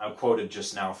situations. I'm quoted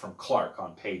just now from Clark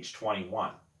on page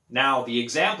 21. Now, the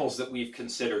examples that we've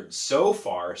considered so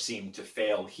far seem to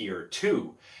fail here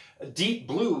too. Deep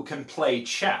Blue can play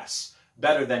chess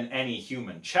better than any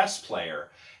human chess player.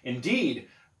 Indeed,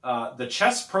 the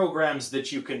chess programs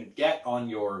that you can get on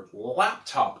your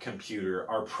laptop computer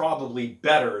are probably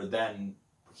better than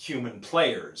human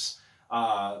players.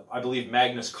 I believe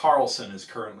Magnus Carlsen is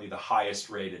currently the highest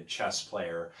rated chess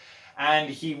player, and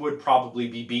he would probably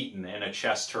be beaten in a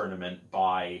chess tournament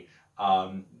by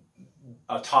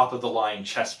a top-of-the-line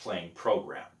chess-playing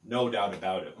program. No doubt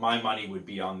about it. My money would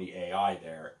be on the AI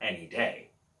there any day.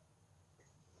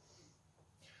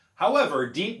 However,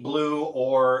 Deep Blue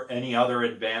or any other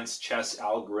advanced chess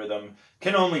algorithm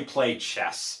can only play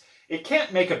chess. It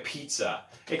can't make a pizza.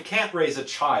 It can't raise a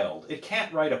child. It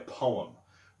can't write a poem,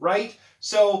 right?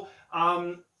 So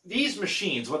these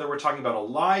machines, whether we're talking about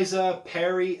ELIZA,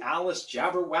 Perry, Alice,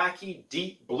 Jabberwacky,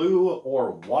 Deep Blue,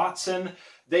 or Watson,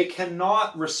 they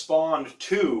cannot respond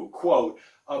to, quote,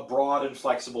 a broad and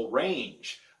flexible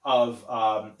range of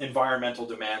environmental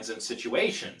demands and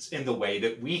situations in the way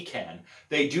that we can.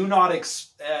 They do not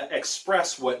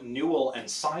express what Newell and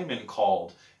Simon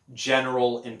called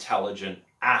general intelligent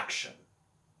action.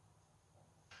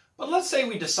 But let's say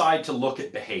we decide to look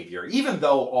at behavior. Even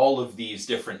though all of these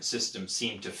different systems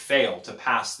seem to fail to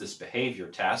pass this behavior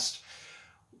test,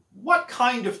 what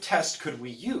kind of test could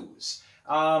we use?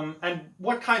 And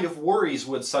what kind of worries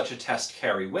would such a test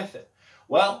carry with it?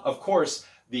 Well, of course,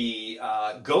 the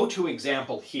go-to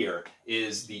example here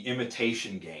is the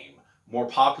imitation game, more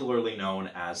popularly known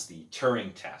as the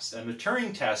Turing test. And the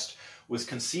Turing test was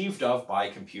conceived of by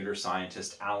computer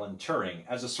scientist Alan Turing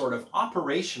as a sort of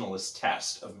operationalist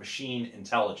test of machine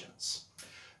intelligence.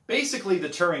 Basically, the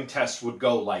Turing test would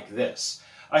go like this.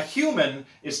 A human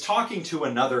is talking to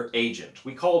another agent.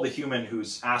 We call the human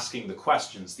who's asking the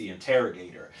questions the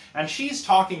interrogator. And she's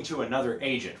talking to another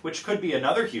agent, which could be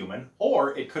another human,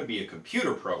 or it could be a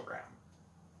computer program.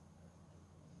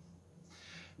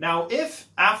 Now, if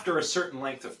after a certain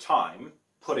length of time,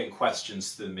 putting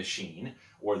questions to the machine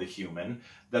or the human,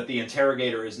 that the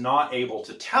interrogator is not able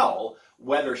to tell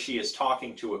whether she is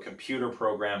talking to a computer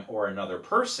program or another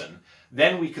person,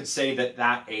 then we could say that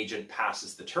that agent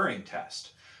passes the Turing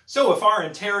test. So if our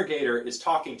interrogator is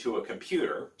talking to a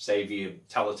computer, say via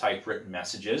teletype written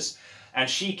messages, and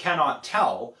she cannot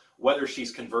tell whether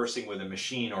she's conversing with a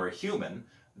machine or a human,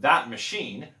 that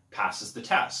machine passes the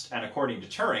test. And according to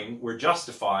Turing, we're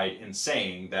justified in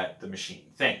saying that the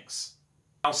machine thinks.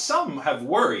 Now, some have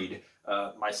worried,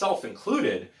 myself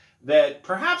included, that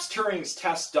perhaps Turing's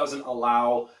test doesn't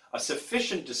allow a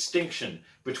sufficient distinction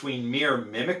between mere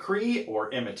mimicry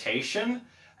or imitation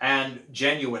and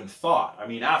genuine thought. I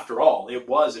mean, after all, it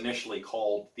was initially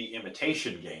called the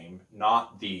imitation game,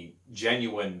 not the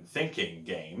genuine thinking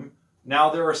game. Now,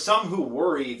 there are some who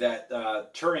worry that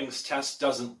Turing's test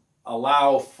doesn't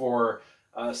allow for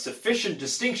sufficient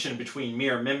distinction between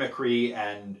mere mimicry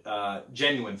and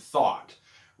genuine thought.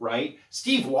 Right?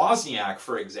 Steve Wozniak,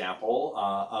 for example,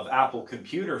 of Apple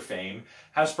computer fame,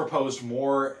 has proposed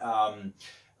more,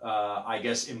 I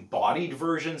guess, embodied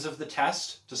versions of the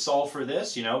test to solve for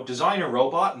this. You know, design a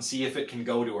robot and see if it can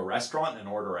go to a restaurant and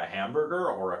order a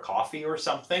hamburger or a coffee or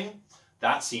something.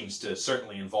 That seems to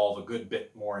certainly involve a good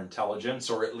bit more intelligence,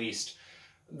 or at least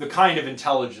the kind of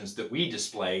intelligence that we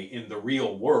display in the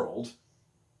real world.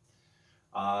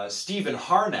 Stephen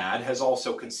Harnad has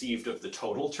also conceived of the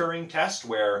total Turing test,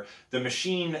 where the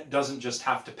machine doesn't just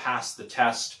have to pass the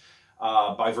test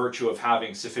by virtue of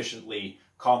having sufficiently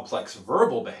complex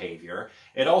verbal behavior.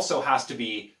 It also has to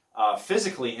be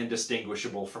physically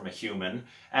indistinguishable from a human,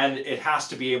 and it has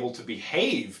to be able to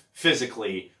behave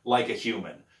physically like a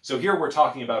human. So here we're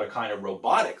talking about a kind of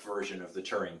robotic version of the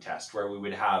Turing test, where we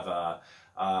would have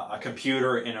a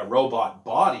computer in a robot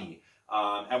body,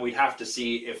 and we'd have to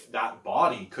see if that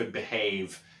body could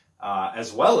behave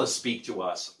as well as speak to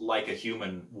us like a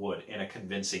human would in a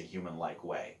convincing human-like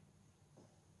way.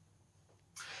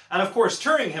 And of course,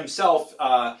 Turing himself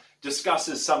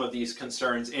discusses some of these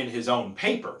concerns in his own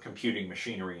paper, Computing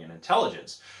Machinery and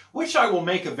Intelligence, which I will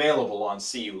make available on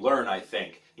CU Learn, I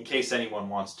think, in case anyone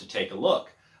wants to take a look.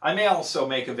 I may also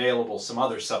make available some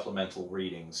other supplemental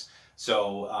readings.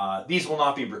 So these will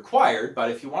not be required,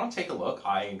 but if you want to take a look,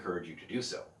 I encourage you to do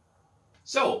so.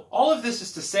 So all of this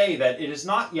is to say that it is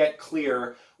not yet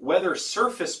clear whether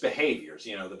surface behaviors,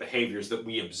 you know, the behaviors that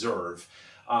we observe,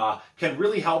 can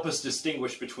really help us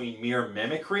distinguish between mere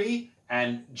mimicry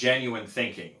and genuine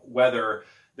thinking, whether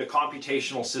the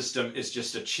computational system is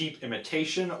just a cheap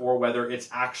imitation or whether it's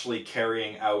actually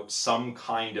carrying out some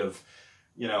kind of,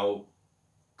 you know,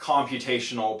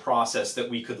 computational process that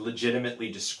we could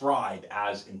legitimately describe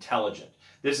as intelligent.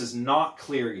 This is not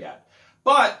clear yet.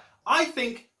 But I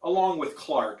think, along with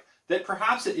Clark, that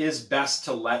perhaps it is best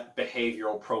to let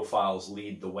behavioral profiles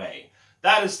lead the way.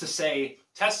 That is to say,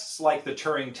 tests like the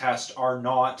Turing test are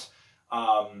not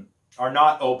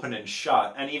open and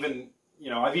shut. And even,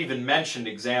 you know, I've even mentioned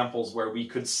examples where we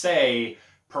could say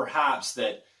perhaps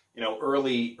that, you know,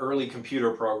 early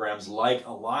computer programs like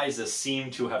ELIZA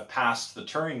seem to have passed the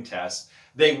Turing test.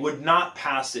 They would not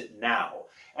pass it now.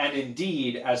 And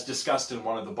indeed, as discussed in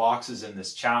one of the boxes in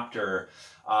this chapter,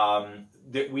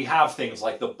 that we have things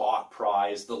like the Bott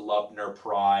Prize, the Lubner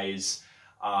Prize.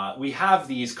 We have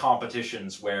these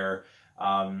competitions where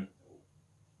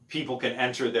people can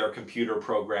enter their computer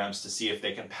programs to see if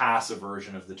they can pass a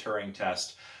version of the Turing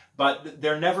test, but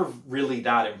they're never really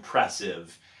that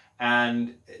impressive.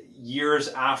 And years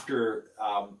after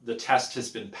the test has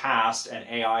been passed and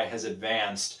AI has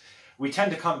advanced, we tend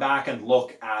to come back and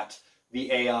look at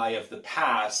the AI of the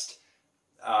past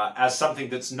as something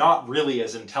that's not really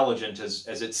as intelligent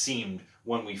as it seemed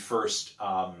when we first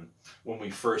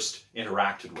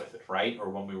interacted with it, right? Or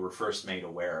when we were first made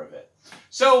aware of it.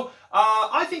 So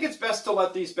I think it's best to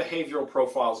let these behavioral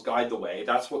profiles guide the way.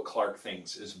 That's what Clark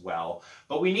thinks as well.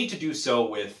 But we need to do so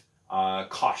with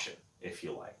caution, if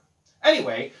you like.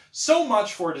 Anyway, so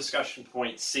much for discussion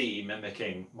point C,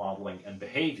 mimicking, modeling, and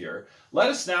behavior. Let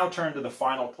us now turn to the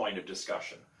final point of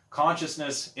discussion: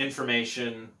 consciousness,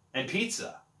 information, and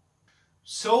pizza.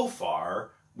 So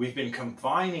far, we've been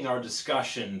confining our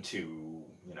discussion to,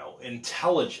 you know,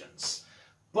 intelligence.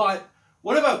 But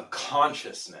what about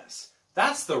consciousness?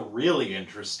 That's the really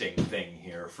interesting thing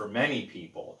here for many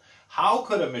people. How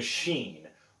could a machine,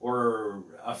 or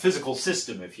a physical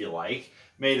system, if you like,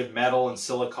 made of metal and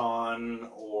silicon,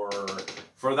 or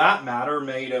for that matter,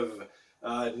 made of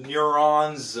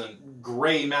neurons and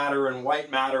gray matter and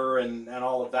white matter and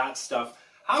all of that stuff.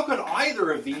 How could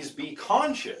either of these be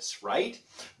conscious, right?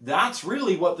 That's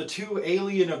really what the two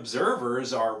alien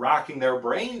observers are racking their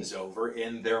brains over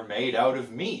in They're Made Out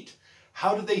of Meat.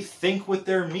 How do they think with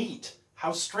their meat?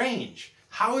 How strange.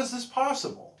 How is this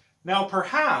possible? Now,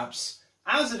 perhaps,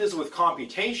 as it is with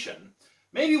computation,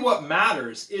 maybe what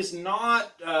matters is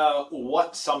not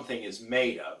what something is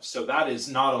made of. So that is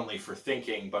not only for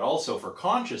thinking, but also for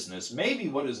consciousness. Maybe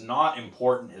what is not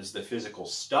important is the physical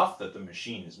stuff that the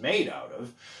machine is made out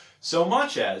of, so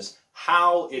much as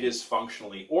how it is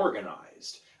functionally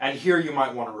organized. And here you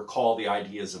might want to recall the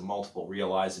ideas of multiple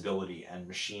realizability and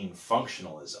machine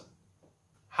functionalism.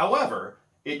 However,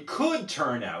 it could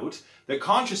turn out that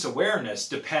conscious awareness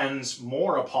depends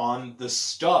more upon the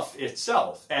stuff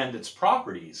itself and its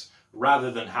properties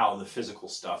rather than how the physical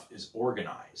stuff is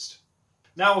organized.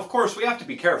 Now, of course, we have to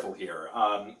be careful here.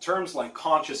 Terms like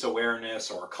conscious awareness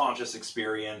or conscious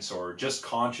experience or just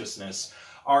consciousness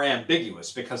are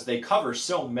ambiguous because they cover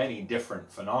so many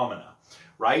different phenomena,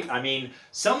 right? I mean,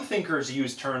 some thinkers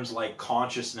use terms like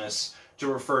consciousness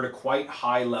to refer to quite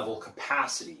high-level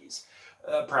capacities.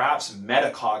 Perhaps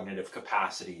metacognitive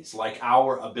capacities, like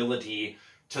our ability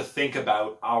to think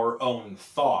about our own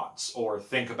thoughts or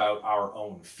think about our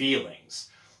own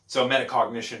feelings. So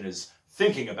metacognition is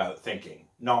thinking about thinking,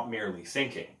 not merely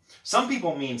thinking. Some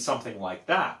people mean something like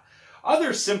that.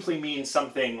 Others simply mean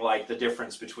something like the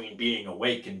difference between being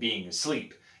awake and being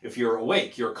asleep. If you're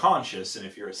awake, you're conscious, and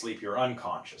if you're asleep, you're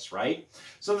unconscious, right?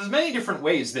 So there's many different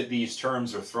ways that these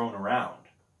terms are thrown around.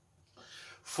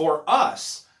 For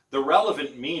us, the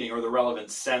relevant meaning or the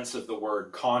relevant sense of the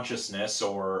word consciousness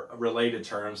or related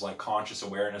terms like conscious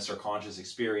awareness or conscious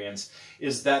experience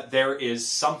is that there is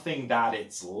something that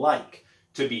it's like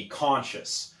to be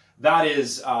conscious. That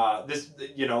is,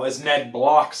 as Ned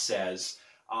Block says,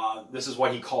 this is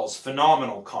what he calls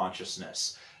phenomenal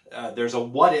consciousness. There's a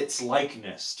what it's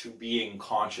likeness to being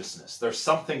consciousness. There's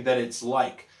something that it's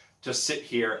like to sit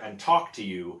here and talk to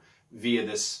you via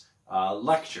this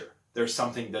lecture. There's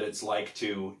something that it's like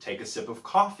to take a sip of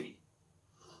coffee.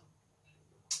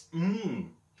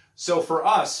 So for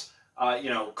us,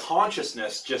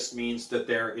 consciousness just means that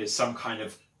there is some kind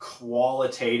of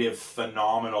qualitative,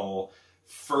 phenomenal,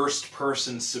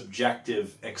 first-person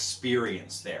subjective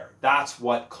experience there. That's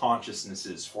what consciousness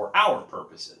is for our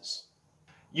purposes.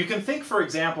 You can think, for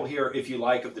example, here, if you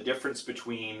like, of the difference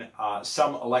between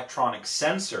some electronic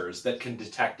sensors that can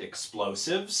detect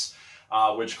explosives,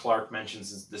 which Clark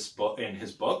mentions in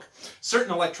his book.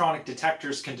 Certain electronic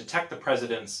detectors can detect the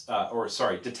presence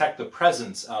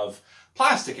of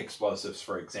plastic explosives,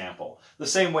 for example, the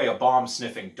same way a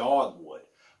bomb-sniffing dog would.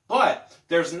 But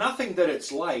there's nothing that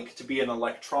it's like to be an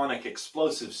electronic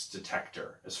explosives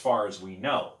detector, as far as we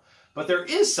know. But there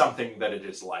is something that it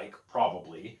is like,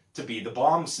 probably, to be the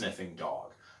bomb-sniffing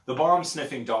dog. The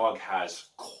bomb-sniffing dog has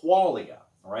qualia,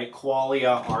 right?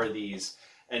 Qualia are these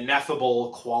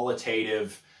ineffable,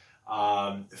 qualitative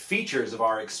features of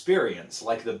our experience,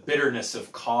 like the bitterness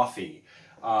of coffee,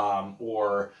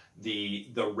 or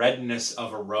the redness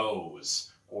of a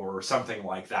rose, or something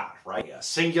like that, right? Yeah.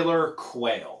 Singular,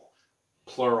 quail,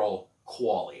 plural,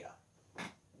 qualia.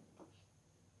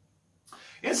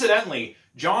 Incidentally,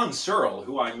 John Searle,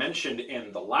 who I mentioned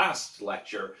in the last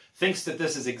lecture, thinks that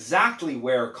this is exactly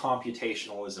where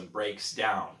computationalism breaks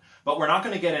down. But we're not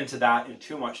going to get into that in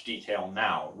too much detail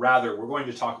now. Rather, we're going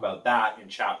to talk about that in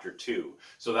Chapter 2.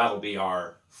 So that'll be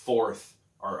our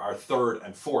third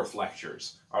and fourth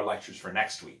lectures, our lectures for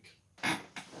next week.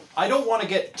 I don't want to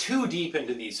get too deep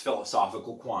into these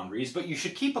philosophical quandaries, but you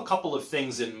should keep a couple of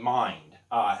things in mind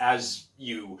as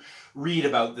you read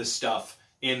about this stuff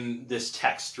in this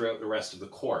text throughout the rest of the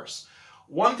course.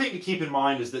 One thing to keep in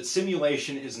mind is that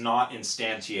simulation is not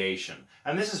instantiation.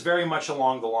 And this is very much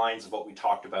along the lines of what we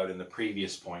talked about in the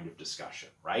previous point of discussion,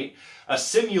 right? A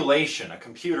simulation, a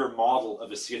computer model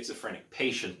of a schizophrenic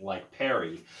patient like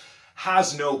Perry,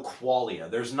 has no qualia.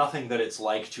 There's nothing that it's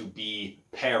like to be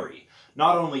Perry.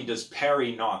 Not only does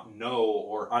Perry not know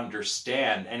or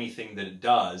understand anything that it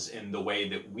does in the way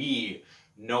that we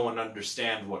know and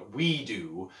understand what we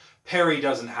do, Perry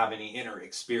doesn't have any inner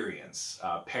experience.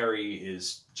 Perry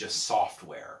is just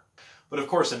software. But of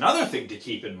course, another thing to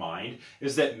keep in mind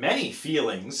is that many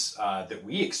feelings that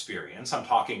we experience, I'm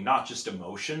talking not just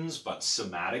emotions, but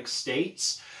somatic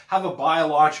states, have a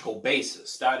biological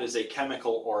basis. That is a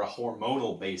chemical or a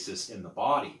hormonal basis in the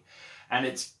body. And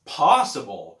it's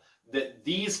possible that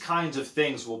these kinds of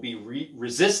things will be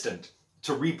resistant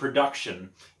to reproduction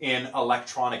in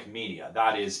electronic media,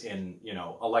 that is in,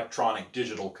 electronic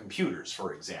digital computers,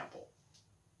 for example.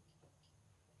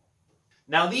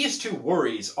 Now, these two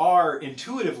worries are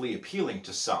intuitively appealing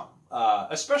to some,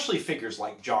 especially figures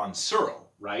like John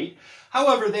Searle, right?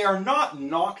 However, they are not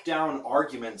knockdown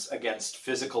arguments against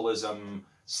physicalism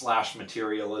 /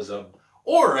 materialism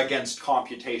or against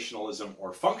computationalism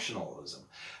or functionalism.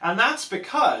 And that's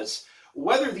because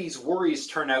whether these worries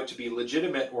turn out to be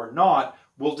legitimate or not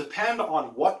will depend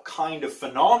on what kind of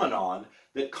phenomenon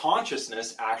that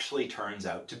consciousness actually turns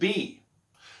out to be.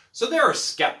 So there are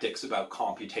skeptics about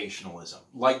computationalism,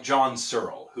 like John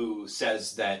Searle, who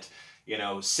says that,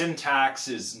 syntax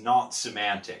is not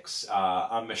semantics.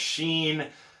 A machine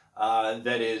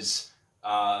that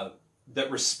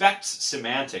respects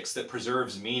semantics, that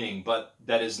preserves meaning, but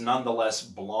that is nonetheless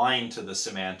blind to the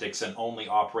semantics and only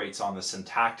operates on the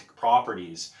syntactic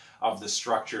properties of the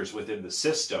structures within the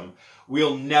system,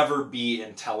 will never be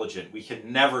intelligent. We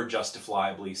can never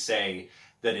justifiably say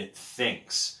that it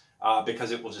thinks,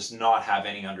 because it will just not have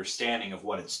any understanding of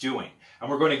what it's doing. And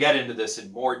we're going to get into this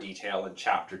in more detail in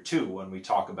Chapter 2 when we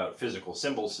talk about physical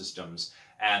symbol systems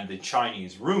and the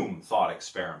Chinese room thought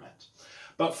experiment.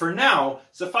 But for now,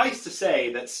 suffice to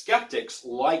say that skeptics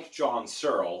like John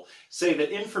Searle say that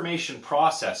information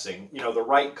processing, the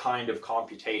right kind of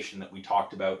computation that we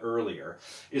talked about earlier,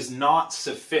 is not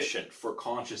sufficient for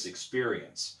conscious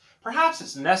experience. Perhaps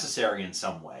it's necessary in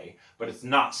some way, but it's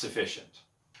not sufficient.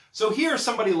 So here,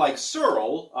 somebody like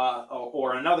Searle,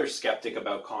 or another skeptic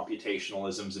about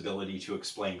computationalism's ability to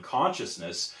explain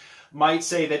consciousness, might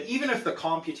say that even if the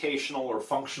computational or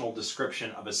functional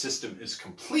description of a system is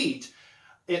complete,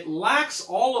 it lacks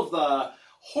all of the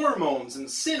hormones and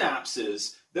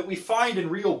synapses that we find in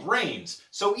real brains.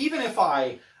 So even if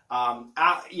I,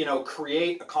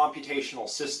 create a computational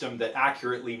system that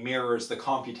accurately mirrors the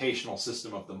computational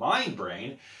system of the mind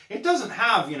brain, it doesn't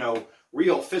have,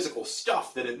 real physical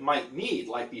stuff that it might need,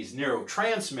 like these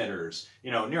neurotransmitters.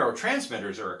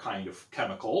 Neurotransmitters are a kind of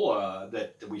chemical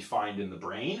that we find in the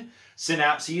brain.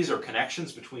 Synapses or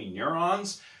connections between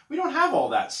neurons. We don't have all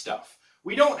that stuff.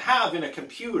 We don't have in a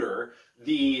computer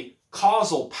the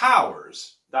causal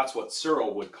powers, that's what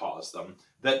Searle would cause them,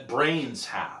 that brains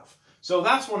have. So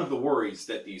that's one of the worries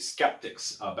that these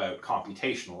skeptics about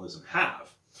computationalism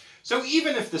have. So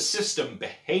even if the system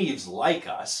behaves like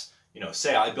us,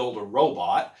 say I build a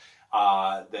robot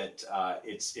that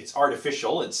it's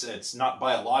artificial, it's not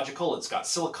biological, it's got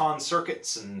silicon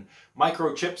circuits and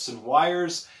microchips and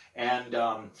wires, and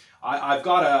I've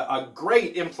got a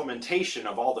great implementation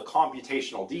of all the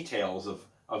computational details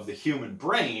of the human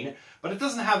brain, but it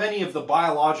doesn't have any of the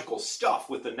biological stuff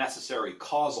with the necessary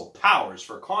causal powers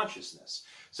for consciousness.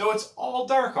 So it's all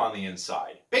dark on the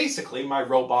inside. Basically, my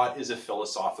robot is a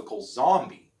philosophical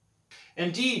zombie.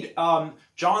 Indeed,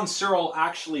 John Searle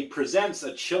actually presents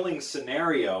a chilling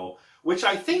scenario, which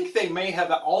I think they may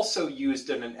have also used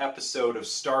in an episode of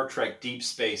Star Trek Deep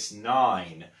Space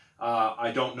Nine.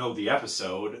 I don't know the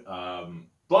episode,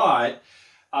 but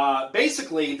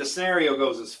basically the scenario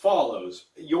goes as follows.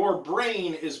 Your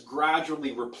brain is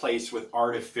gradually replaced with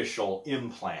artificial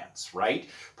implants, right?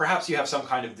 Perhaps you have some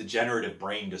kind of degenerative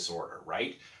brain disorder,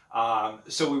 right?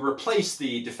 So we replace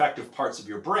the defective parts of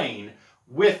your brain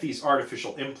with these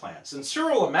artificial implants. And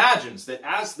Searle imagines that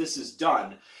as this is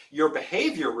done, your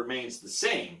behavior remains the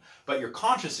same, but your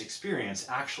conscious experience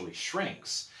actually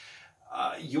shrinks.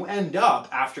 You end up,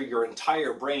 after your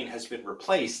entire brain has been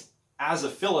replaced, as a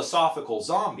philosophical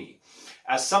zombie,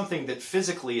 as something that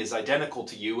physically is identical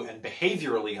to you and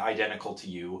behaviorally identical to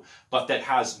you, but that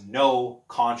has no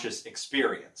conscious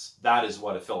experience. That is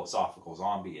what a philosophical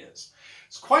zombie is.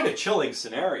 It's quite a chilling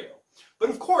scenario. But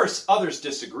of course, others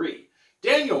disagree.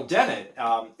 Daniel Dennett,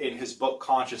 in his book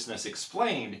Consciousness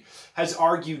Explained, has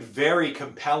argued very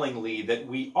compellingly that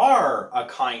we are a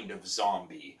kind of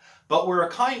zombie, but we're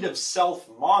a kind of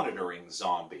self-monitoring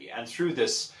zombie. And through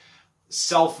this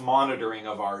self-monitoring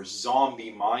of our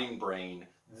zombie mind brain,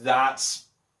 that's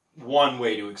one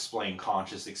way to explain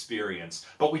conscious experience.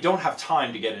 But we don't have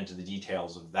time to get into the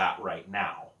details of that right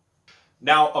now.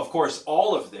 Now, of course,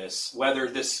 all of this, whether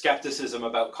this skepticism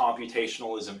about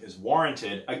computationalism is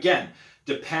warranted, again,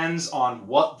 depends on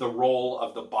what the role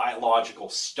of the biological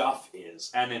stuff is,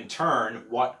 and in turn,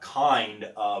 what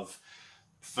kind of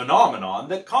phenomenon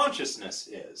that consciousness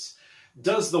is.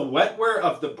 Does the wetware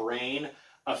of the brain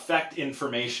affect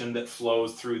information that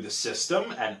flows through the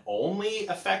system and only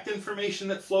affect information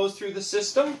that flows through the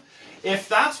system? If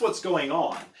that's what's going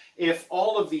on, if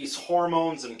all of these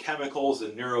hormones and chemicals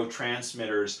and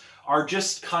neurotransmitters are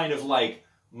just kind of like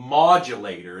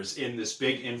modulators in this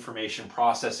big information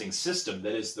processing system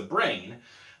that is the brain,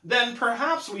 then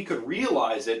perhaps we could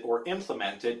realize it or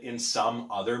implement it in some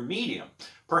other medium.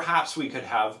 Perhaps we could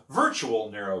have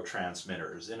virtual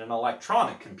neurotransmitters in an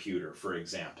electronic computer, for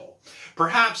example.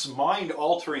 Perhaps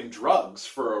mind-altering drugs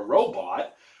for a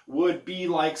robot would be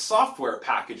like software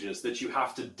packages that you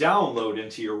have to download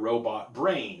into your robot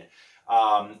brain.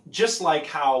 Just like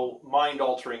how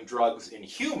mind-altering drugs in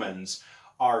humans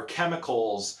are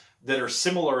chemicals that are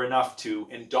similar enough to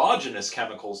endogenous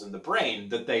chemicals in the brain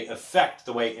that they affect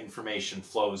the way information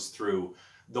flows through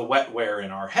the wetware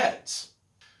in our heads.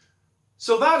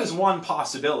 So that is one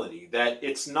possibility, that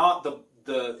it's not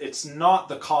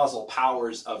the causal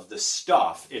powers of the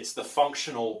stuff, it's the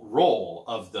functional role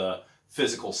of the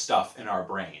physical stuff in our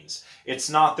brains. It's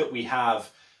not that we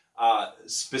have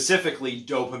specifically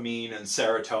dopamine and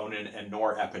serotonin and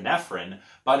norepinephrine,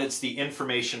 but it's the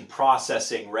information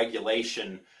processing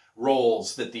regulation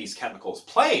roles that these chemicals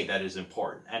play that is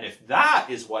important. And if that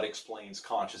is what explains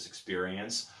conscious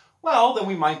experience, well, then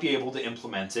we might be able to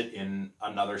implement it in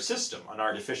another system, an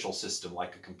artificial system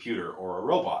like a computer or a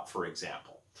robot, for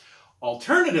example.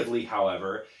 Alternatively,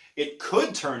 however, it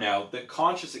could turn out that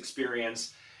conscious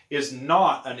experience is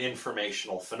not an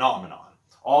informational phenomenon.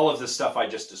 All of the stuff I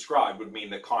just described would mean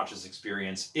that conscious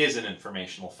experience is an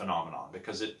informational phenomenon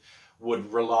because it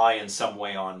would rely in some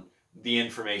way on the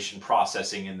information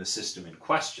processing in the system in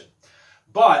question.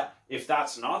 But if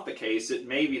that's not the case, it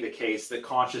may be the case that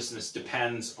consciousness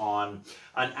depends on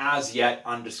an as yet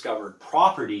undiscovered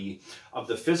property of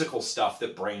the physical stuff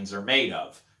that brains are made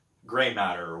of. Gray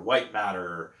matter, white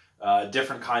matter,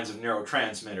 different kinds of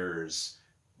neurotransmitters,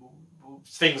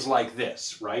 things like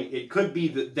this, right? It could be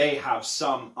that they have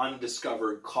some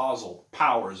undiscovered causal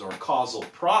powers or causal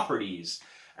properties,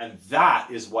 and that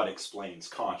is what explains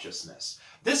consciousness.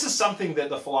 This is something that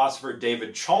the philosopher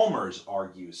David Chalmers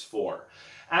argues for.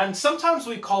 And sometimes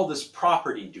we call this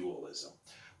property dualism.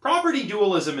 Property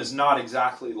dualism is not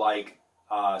exactly like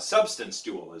substance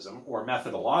dualism or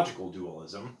methodological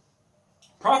dualism.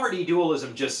 Property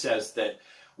dualism just says that,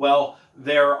 well,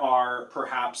 there are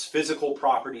perhaps physical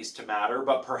properties to matter,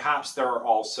 but perhaps there are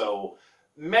also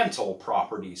mental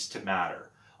properties to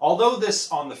matter. Although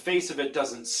this, on the face of it,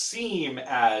 doesn't seem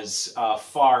as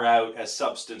far out as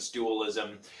substance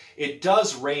dualism, it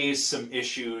does raise some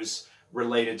issues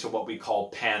related to what we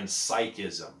call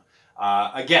panpsychism.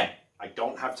 Again, I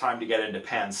don't have time to get into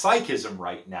panpsychism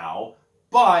right now,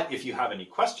 but if you have any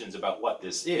questions about what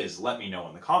this is, let me know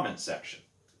in the comments section.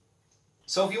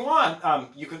 So if you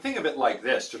want, you can think of it like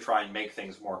this to try and make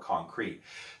things more concrete.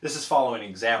 This is following an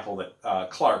example that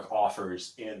Clark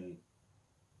offers in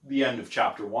the end of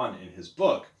chapter 1 in his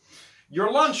book.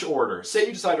 Your lunch order. Say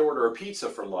you decide to order a pizza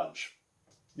for lunch.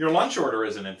 Your lunch order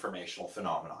is an informational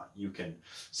phenomenon. You can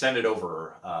send it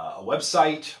over a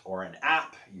website or an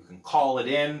app. You can call it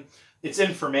in. It's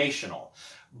informational.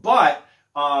 But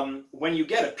when you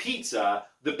get a pizza,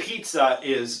 the pizza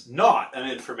is not an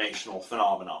informational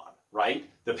phenomenon, right?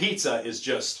 The pizza is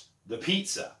just the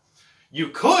pizza. You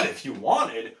could, if you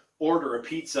wanted, order a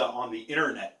pizza on the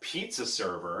internet pizza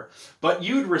server, but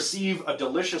you'd receive a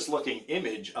delicious looking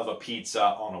image of a pizza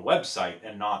on a website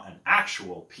and not an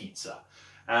actual pizza.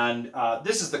 And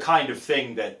this is the kind of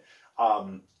thing that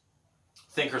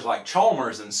thinkers like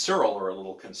Chalmers and Searle are a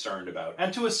little concerned about,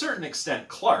 and to a certain extent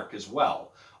Clark as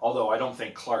well, although I don't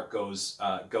think Clark goes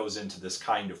into this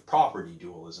kind of property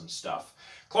dualism stuff.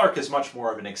 Clark is much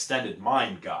more of an extended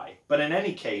mind guy. But in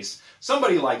any case,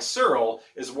 somebody like Searle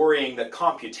is worrying that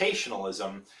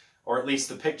computationalism, or at least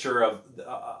the picture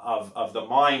of the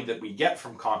mind that we get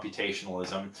from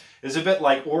computationalism, is a bit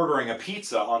like ordering a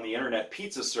pizza on the internet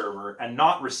pizza server and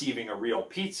not receiving a real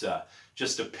pizza,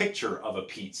 just a picture of a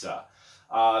pizza.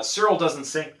 Searle doesn't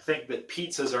think that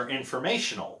pizzas are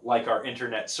informational, like our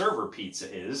internet server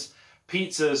pizza is.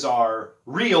 Pizzas are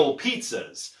real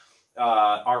pizzas.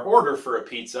 Our order for a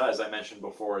pizza, as I mentioned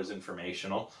before, is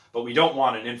informational, but we don't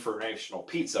want an informational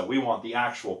pizza. We want the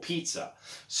actual pizza.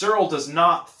 Searle does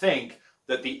not think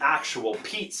that the actual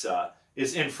pizza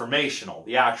is informational,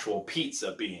 the actual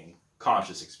pizza being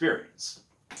conscious experience.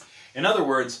 In other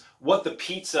words, what the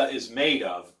pizza is made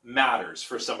of matters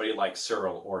for somebody like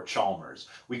Searle or Chalmers.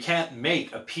 We can't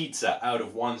make a pizza out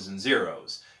of ones and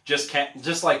zeros, just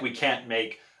like we can't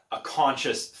make a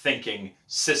conscious thinking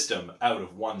system out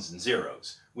of ones and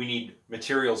zeros. We need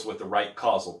materials with the right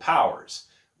causal powers,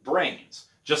 brains.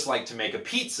 Just like to make a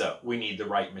pizza, we need the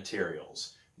right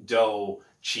materials: dough,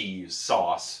 cheese,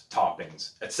 sauce,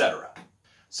 toppings, etc.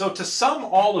 So to sum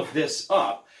all of this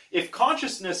up, if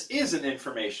consciousness is an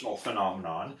informational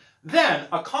phenomenon, then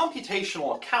a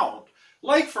computational account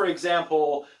like, for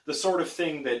example, the sort of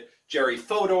thing that Jerry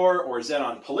Fodor or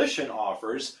Xenon Polishin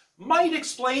offers might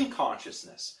explain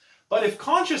consciousness. But if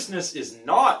consciousness is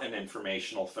not an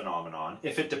informational phenomenon,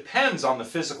 if it depends on the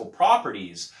physical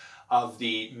properties of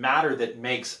the matter that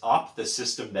makes up the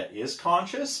system that is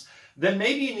conscious, then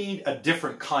maybe you need a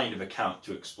different kind of account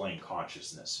to explain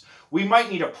consciousness. We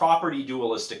might need a property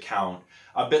dualist account,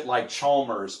 a bit like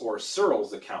Chalmers or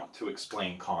Searle's account to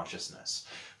explain consciousness.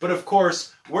 But of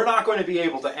course, we're not going to be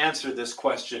able to answer this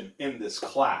question in this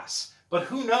class. But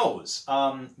who knows?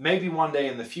 Maybe one day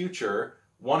in the future,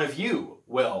 one of you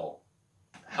will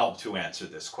help to answer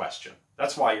this question.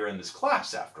 That's why you're in this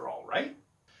class after all, right?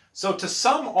 So to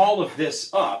sum all of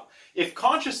this up, if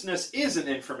consciousness is an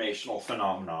informational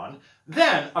phenomenon,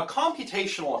 then a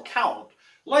computational account,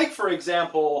 like for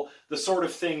example, the sort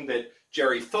of thing that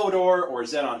Jerry Fodor or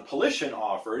Xenon Polishin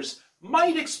offers,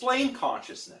 might explain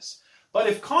consciousness. But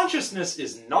if consciousness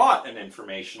is not an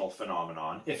informational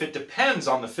phenomenon, if it depends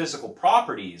on the physical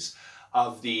properties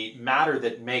of the matter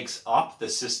that makes up the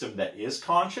system that is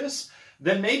conscious,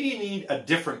 then maybe you need a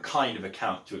different kind of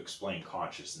account to explain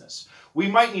consciousness. We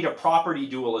might need a property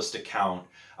dualist account,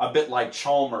 a bit like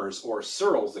Chalmers or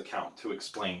Searle's account to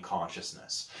explain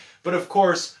consciousness. But of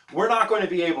course, we're not going to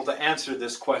be able to answer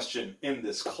this question in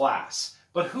this class.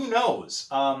 But who knows?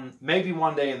 Maybe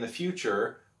one day in the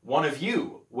future, one of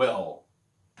you will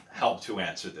help to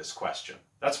answer this question.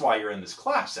 That's why you're in this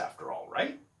class after all,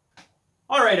 right?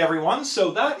 All right, everyone, so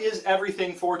that is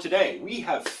everything for today. We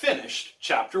have finished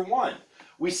Chapter 1.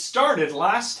 We started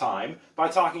last time by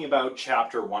talking about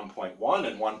Chapter 1.1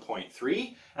 and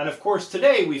 1.3, and of course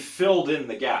today we filled in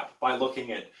the gap by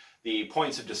looking at the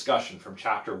points of discussion from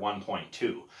Chapter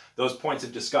 1.2. Those points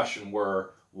of discussion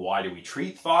were, why do we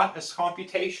treat thought as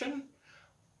computation?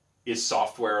 Is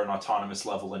software an autonomous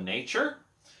level in nature?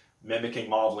 Mimicking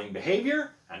modeling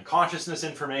behavior? And consciousness,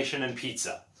 information, and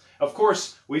pizza. Of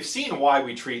course, we've seen why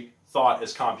we treat thought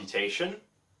as computation.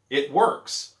 It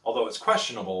works, although it's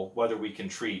questionable whether we can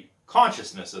treat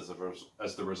consciousness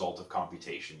as the result of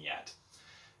computation yet.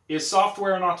 Is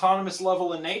software an autonomous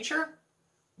level in nature?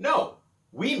 No,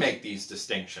 we make these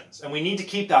distinctions, and we need to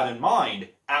keep that in mind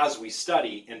as we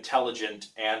study intelligent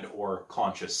and/or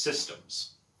conscious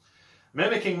systems.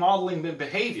 Mimicking modeling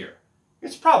behavior.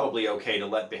 It's probably okay to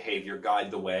let behavior guide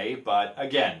the way, but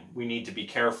again, we need to be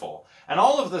careful. And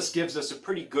all of this gives us a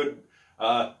pretty good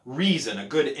reason, a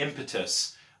good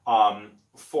impetus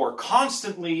for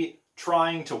constantly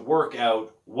trying to work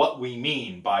out what we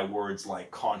mean by words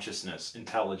like consciousness,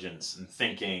 intelligence, and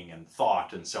thinking, and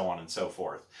thought, and so on and so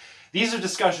forth. These are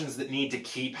discussions that need to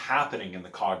keep happening in the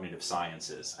cognitive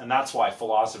sciences, and that's why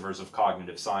philosophers of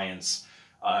cognitive science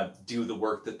do the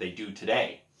work that they do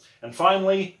today. And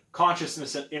finally,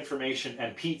 consciousness, information,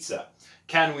 and pizza.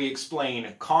 Can we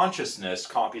explain consciousness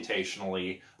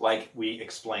computationally like we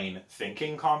explain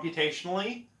thinking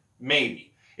computationally?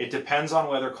 Maybe. It depends on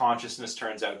whether consciousness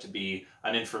turns out to be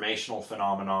an informational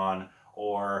phenomenon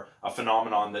or a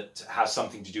phenomenon that has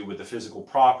something to do with the physical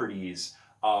properties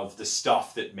of the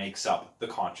stuff that makes up the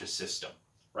conscious system,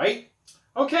 right?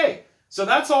 Okay, so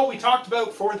that's all we talked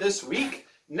about for this week.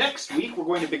 Next week, we're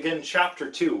going to begin Chapter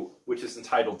 2, which is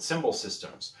entitled Symbol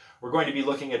Systems. We're going to be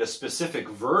looking at a specific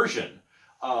version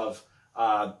of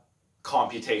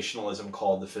computationalism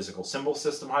called the physical symbol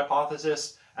system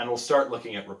hypothesis, and we'll start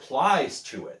looking at replies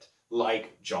to it,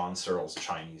 like John Searle's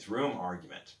Chinese room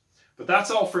argument. But that's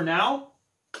all for now.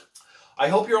 I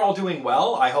hope you're all doing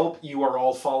well. I hope you are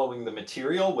all following the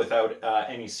material without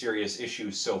any serious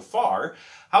issues so far.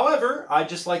 However, I'd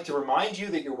just like to remind you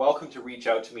that you're welcome to reach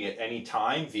out to me at any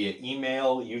time via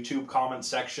email, YouTube comment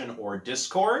section, or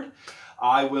Discord.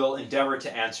 I will endeavor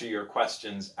to answer your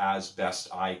questions as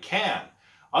best I can.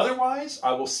 Otherwise,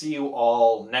 I will see you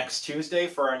all next Tuesday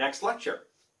for our next lecture.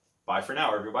 Bye for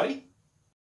now, everybody.